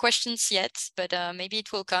don't have questions yet, but maybe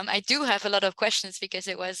it will come. I do have a lot of questions because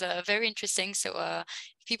it was very interesting. So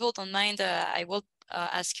if people don't mind, I will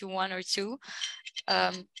ask you one or two.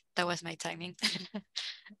 That was my timing.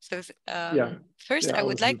 So first, I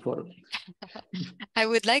would like I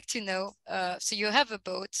would like to know. So you have a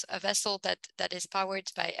boat, a vessel that is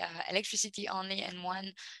powered by electricity only, and one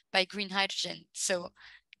by green hydrogen. So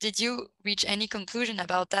did you reach any conclusion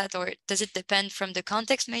about that, or does it depend from the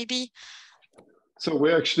context, maybe? So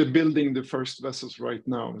we're actually building the first vessels right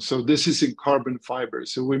now. So this is in carbon fiber.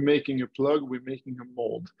 So we're making a plug, we're making a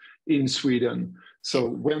mold in Sweden. So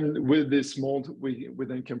when with this mold, we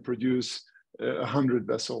then can produce 100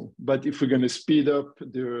 vessels. But if we're going to speed up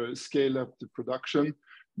the scale up the production,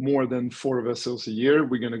 more than 4 vessels a year,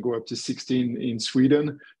 we're going to go up to 16 in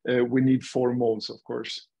Sweden. We need 4 molds, of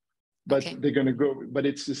course. But they're going to go, but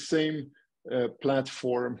it's the same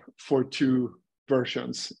platform for 2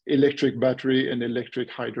 versions, electric battery and electric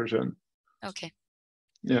hydrogen. Okay.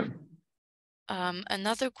 Yeah.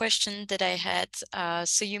 Another question that I had,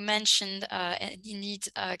 so you mentioned, and indeed,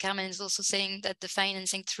 Carmen is also saying that the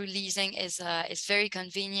financing through leasing is very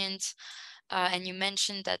convenient. And you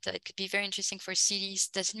mentioned that it could be very interesting for cities.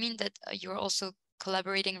 Does it mean that you're also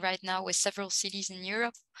collaborating right now with several cities in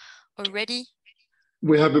Europe already?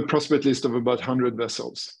 We have a prospect list of about 100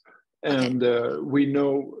 vessels. And we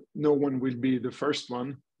know no one will be the first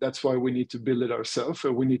one. That's why we need to build it ourselves.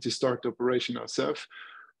 We need to start operation ourselves.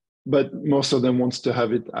 But most of them wants to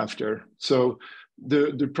have it after. So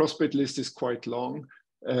the prospect list is quite long.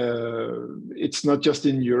 It's not just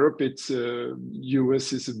in Europe. It's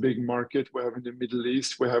US is a big market. We have in the Middle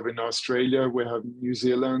East. We have in Australia. We have New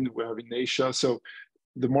Zealand. We have in Asia. So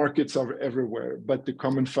the markets are everywhere. But the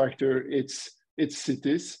common factor, it's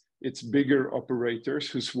cities. It's bigger operators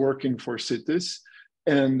who's working for cities.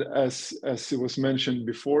 And as it was mentioned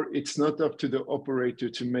before, it's not up to the operator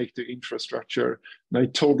to make the infrastructure. And I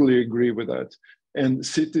totally agree with that. And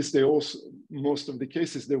cities, they also, most of the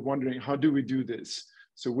cases, they're wondering, how do we do this?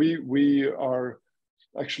 So we are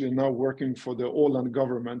actually now working for the Åland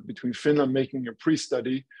government between Finland, making a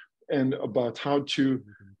pre-study and about how to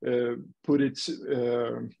put it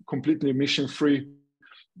completely emission-free,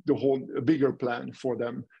 a bigger plan for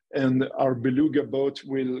them. And our Beluga boat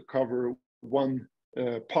will cover one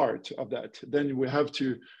part of that. Then we have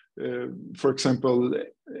to, for example,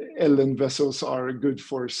 LN vessels are good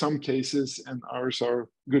for some cases and ours are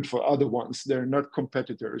good for other ones. They're not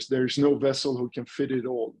competitors. There's no vessel who can fit it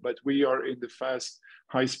all, but we are in the fast,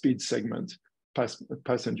 high-speed segment,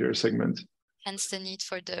 passenger segment. Hence the need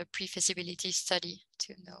for the pre-feasibility study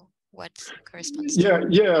to know what corresponds to.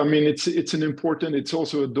 Yeah. I mean, it's an important, it's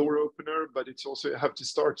also a door opener, but it's also, you have to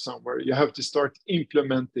start somewhere. You have to start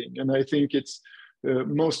implementing. And I think it's,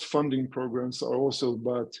 most funding programs are also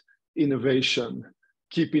about innovation.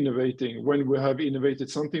 Keep innovating. When we have innovated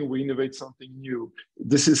something, we innovate something new.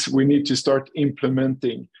 We need to start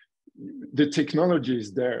implementing. The technology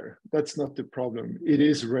is there. That's not the problem. It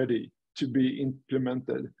is ready to be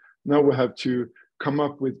implemented. Now we have to come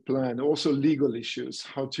up with plan, also legal issues,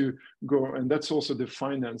 how to go, and that's also the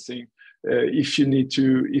financing. If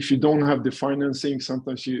you don't have the financing,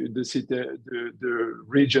 sometimes the city, the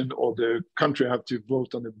region or the country have to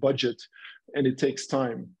vote on the budget, and it takes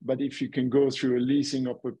time. But if you can go through a leasing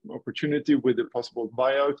opportunity with a possible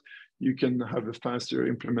buyout, you can have a faster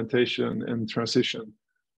implementation and transition.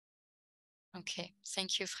 Okay,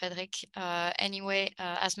 thank you, Frederick. Anyway,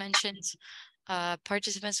 as mentioned,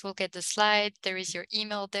 participants will get the slide. There is your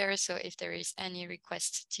email there, so if there is any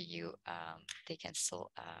request to you, they can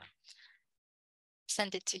still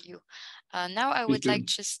send it to you. Now I would like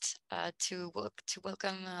just to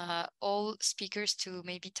welcome all speakers to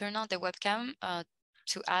maybe turn on the webcam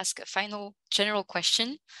to ask a final general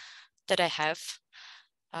question that I have.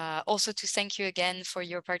 Also to thank you again for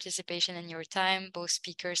your participation and your time, both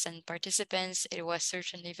speakers and participants. It was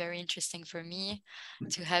certainly very interesting for me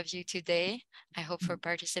to have you today. I hope for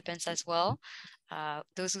participants as well.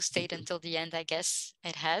 Those who stayed until the end, I guess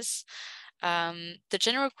it has. The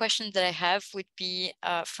general question that I have would be,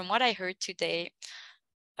 from what I heard today,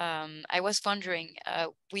 I was wondering,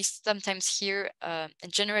 we sometimes hear, and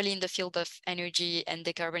generally in the field of energy and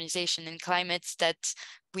decarbonization and climate, that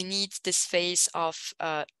we need this phase of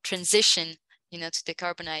transition, you know, to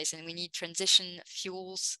decarbonize, and we need transition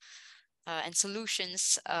fuels and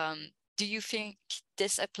solutions. Do you think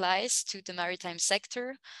this applies to the maritime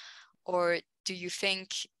sector, or do you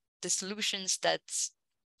think the solutions that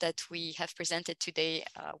we have presented today,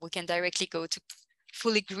 we can directly go to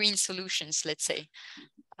fully green solutions, let's say?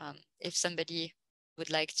 If somebody would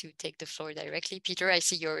like to take the floor directly. Peter, I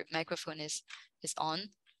see your microphone is on.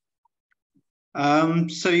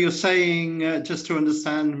 So you're saying, just to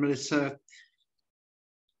understand, Melissa,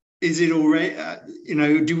 is it already, you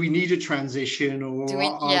know, do we need a transition, or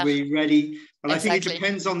are we ready? Well, exactly. I think it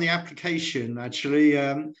depends on the application, actually.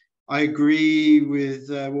 I agree with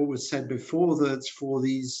what was said before, that for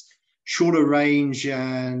these shorter range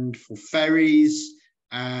and for ferries,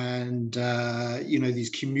 and you know, these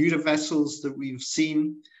commuter vessels that we've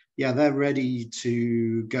seen, yeah, they're ready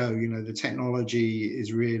to go. You know, the technology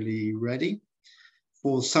is really ready.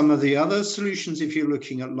 For some of the other solutions, if you're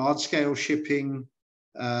looking at large scale shipping,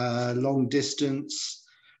 long distance,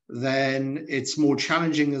 then it's more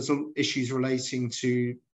challenging. There's issues relating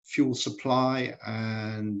to fuel supply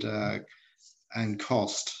and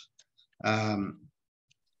cost.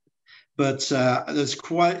 But there's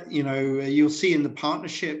quite, you know, you'll see in the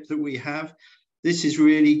partnership that we have, this is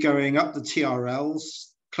really going up the TRLs,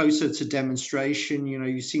 closer to demonstration. You know,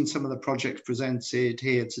 you've seen some of the projects presented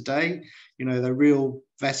here today. You know, they're real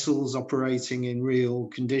vessels operating in real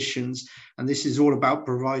conditions. And this is all about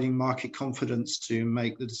providing market confidence to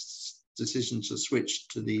make the decision to switch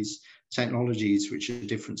to these technologies, which are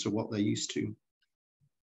different to what they're used to.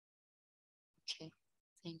 Okay,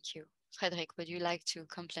 thank you. Frederick, would you like to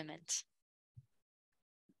complement?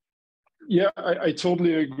 Yeah, I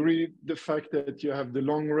totally agree. The fact that you have the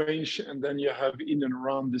long range and then you have in and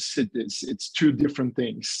around the cities, it's two different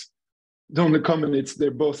things. The only comment is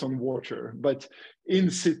they're both on water, but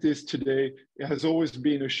in cities today, it has always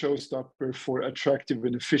been a showstopper for attractive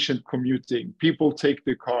and efficient commuting. People take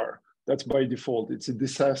the car. That's by default. It's a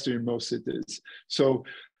disaster in most cities. So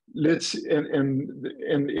let's,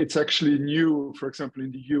 and it's actually new. For example,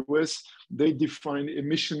 in the US, they define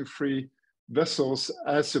emission-free vessels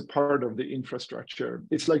as a part of the infrastructure.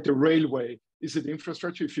 It's like the railway. Is it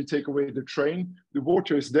infrastructure? If you take away the train, the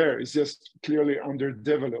water is there. It's just clearly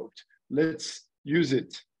underdeveloped. Let's use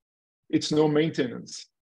it. It's no maintenance.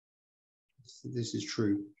 This is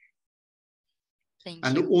true. Thank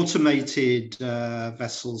and you. automated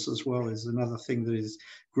vessels as well is another thing that is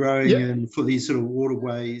growing, and for these sort of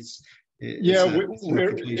waterways.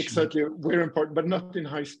 Exactly. We're important, but not in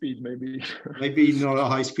high speed, maybe. Maybe not at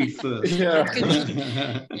high speed first. Yeah.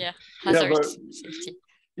 Hazards, safety.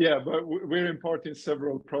 Yeah, but we're in part in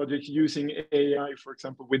several projects using AI, for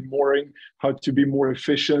example, with mooring, how to be more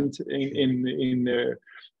efficient in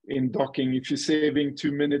docking. If you're saving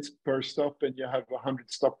 2 minutes per stop and you have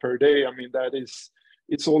 100 stops per day, I mean,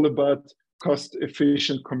 it's all about cost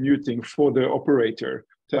efficient commuting for the operator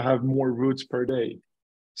to have more routes per day.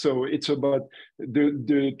 So it's about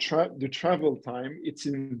the travel time. It's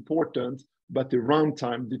important, but the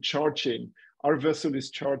runtime, the charging. Our vessel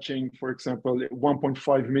is charging, for example,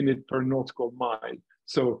 1.5 minutes per nautical mile.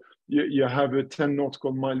 So you have a 10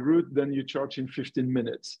 nautical mile route, then you charge in 15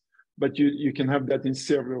 minutes. But you can have that in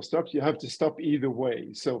several stops. You have to stop either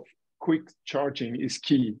way. So quick charging is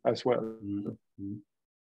key as well. Mm-hmm.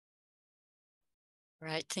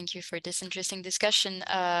 Right. Thank you for this interesting discussion.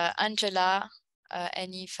 Angela,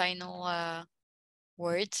 any final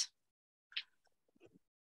words?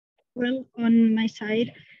 Well, on my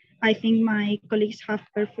side, I think my colleagues have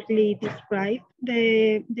perfectly described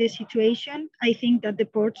the situation. I think that the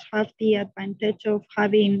ports have the advantage of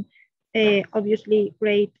having obviously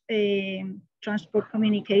great transport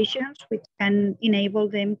communications, which can enable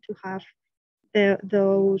them to have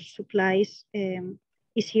those supplies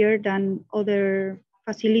easier than other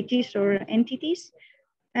facilities or entities.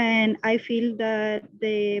 And I feel that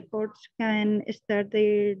the ports can start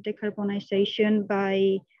their decarbonization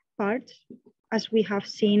by parts, as we have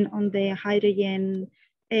seen on the hydrogen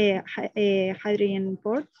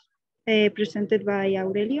ports presented by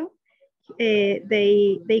Aurelio.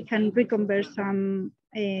 They can reconvert some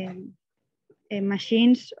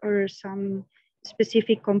machines or some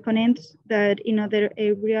specific components that in other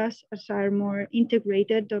areas as are more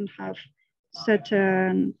integrated don't have such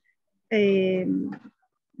an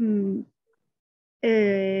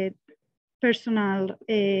personal,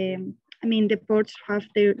 I mean, the ports have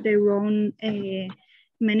their own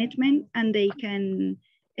management, and they can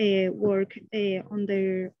work on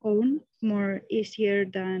their own more easier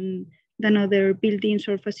than other buildings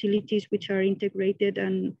or facilities which are integrated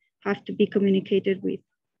and have to be communicated with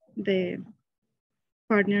the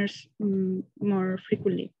partners more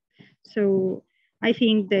frequently. So I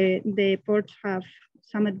think the ports have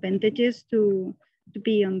some advantages to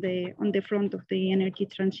be on the front of the energy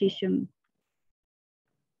transition.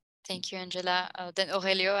 Thank you, Angela. Then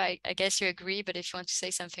Aurelio, I guess you agree, but if you want to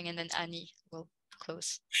say something, and then Annie will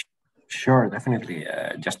close. Sure, definitely.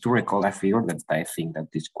 Just to recall a figure that I think that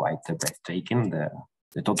is quite breathtaking,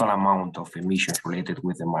 the total amount of emissions related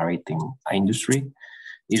with the maritime industry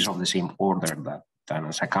is of the same order than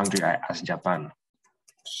as a country as Japan.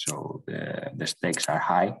 So the stakes are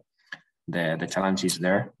high, the challenge is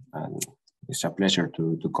there, and it's a pleasure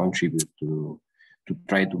to contribute to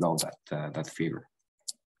try to know that figure.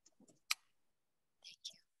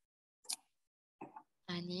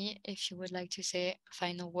 Annie, if you would like to say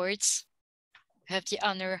final words, you have the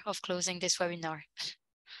honor of closing this webinar.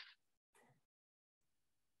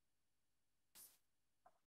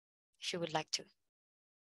 If you would like to.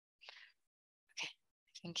 Okay,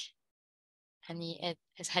 I think Annie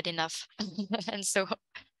has had enough. And so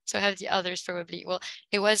have the others probably. Well,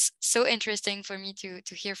 it was so interesting for me to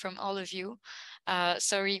hear from all of you.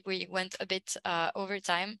 Sorry, we went a bit over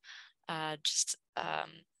time. Just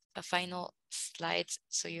a final slide,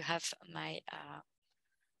 so you have my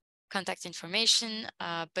contact information.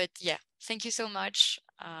 But yeah, thank you so much.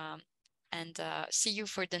 And see you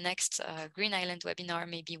for the next Green Island webinar,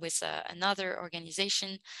 maybe with another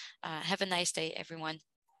organization. Have a nice day, everyone.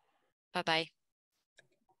 Bye-bye.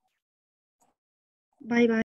 Bye-bye.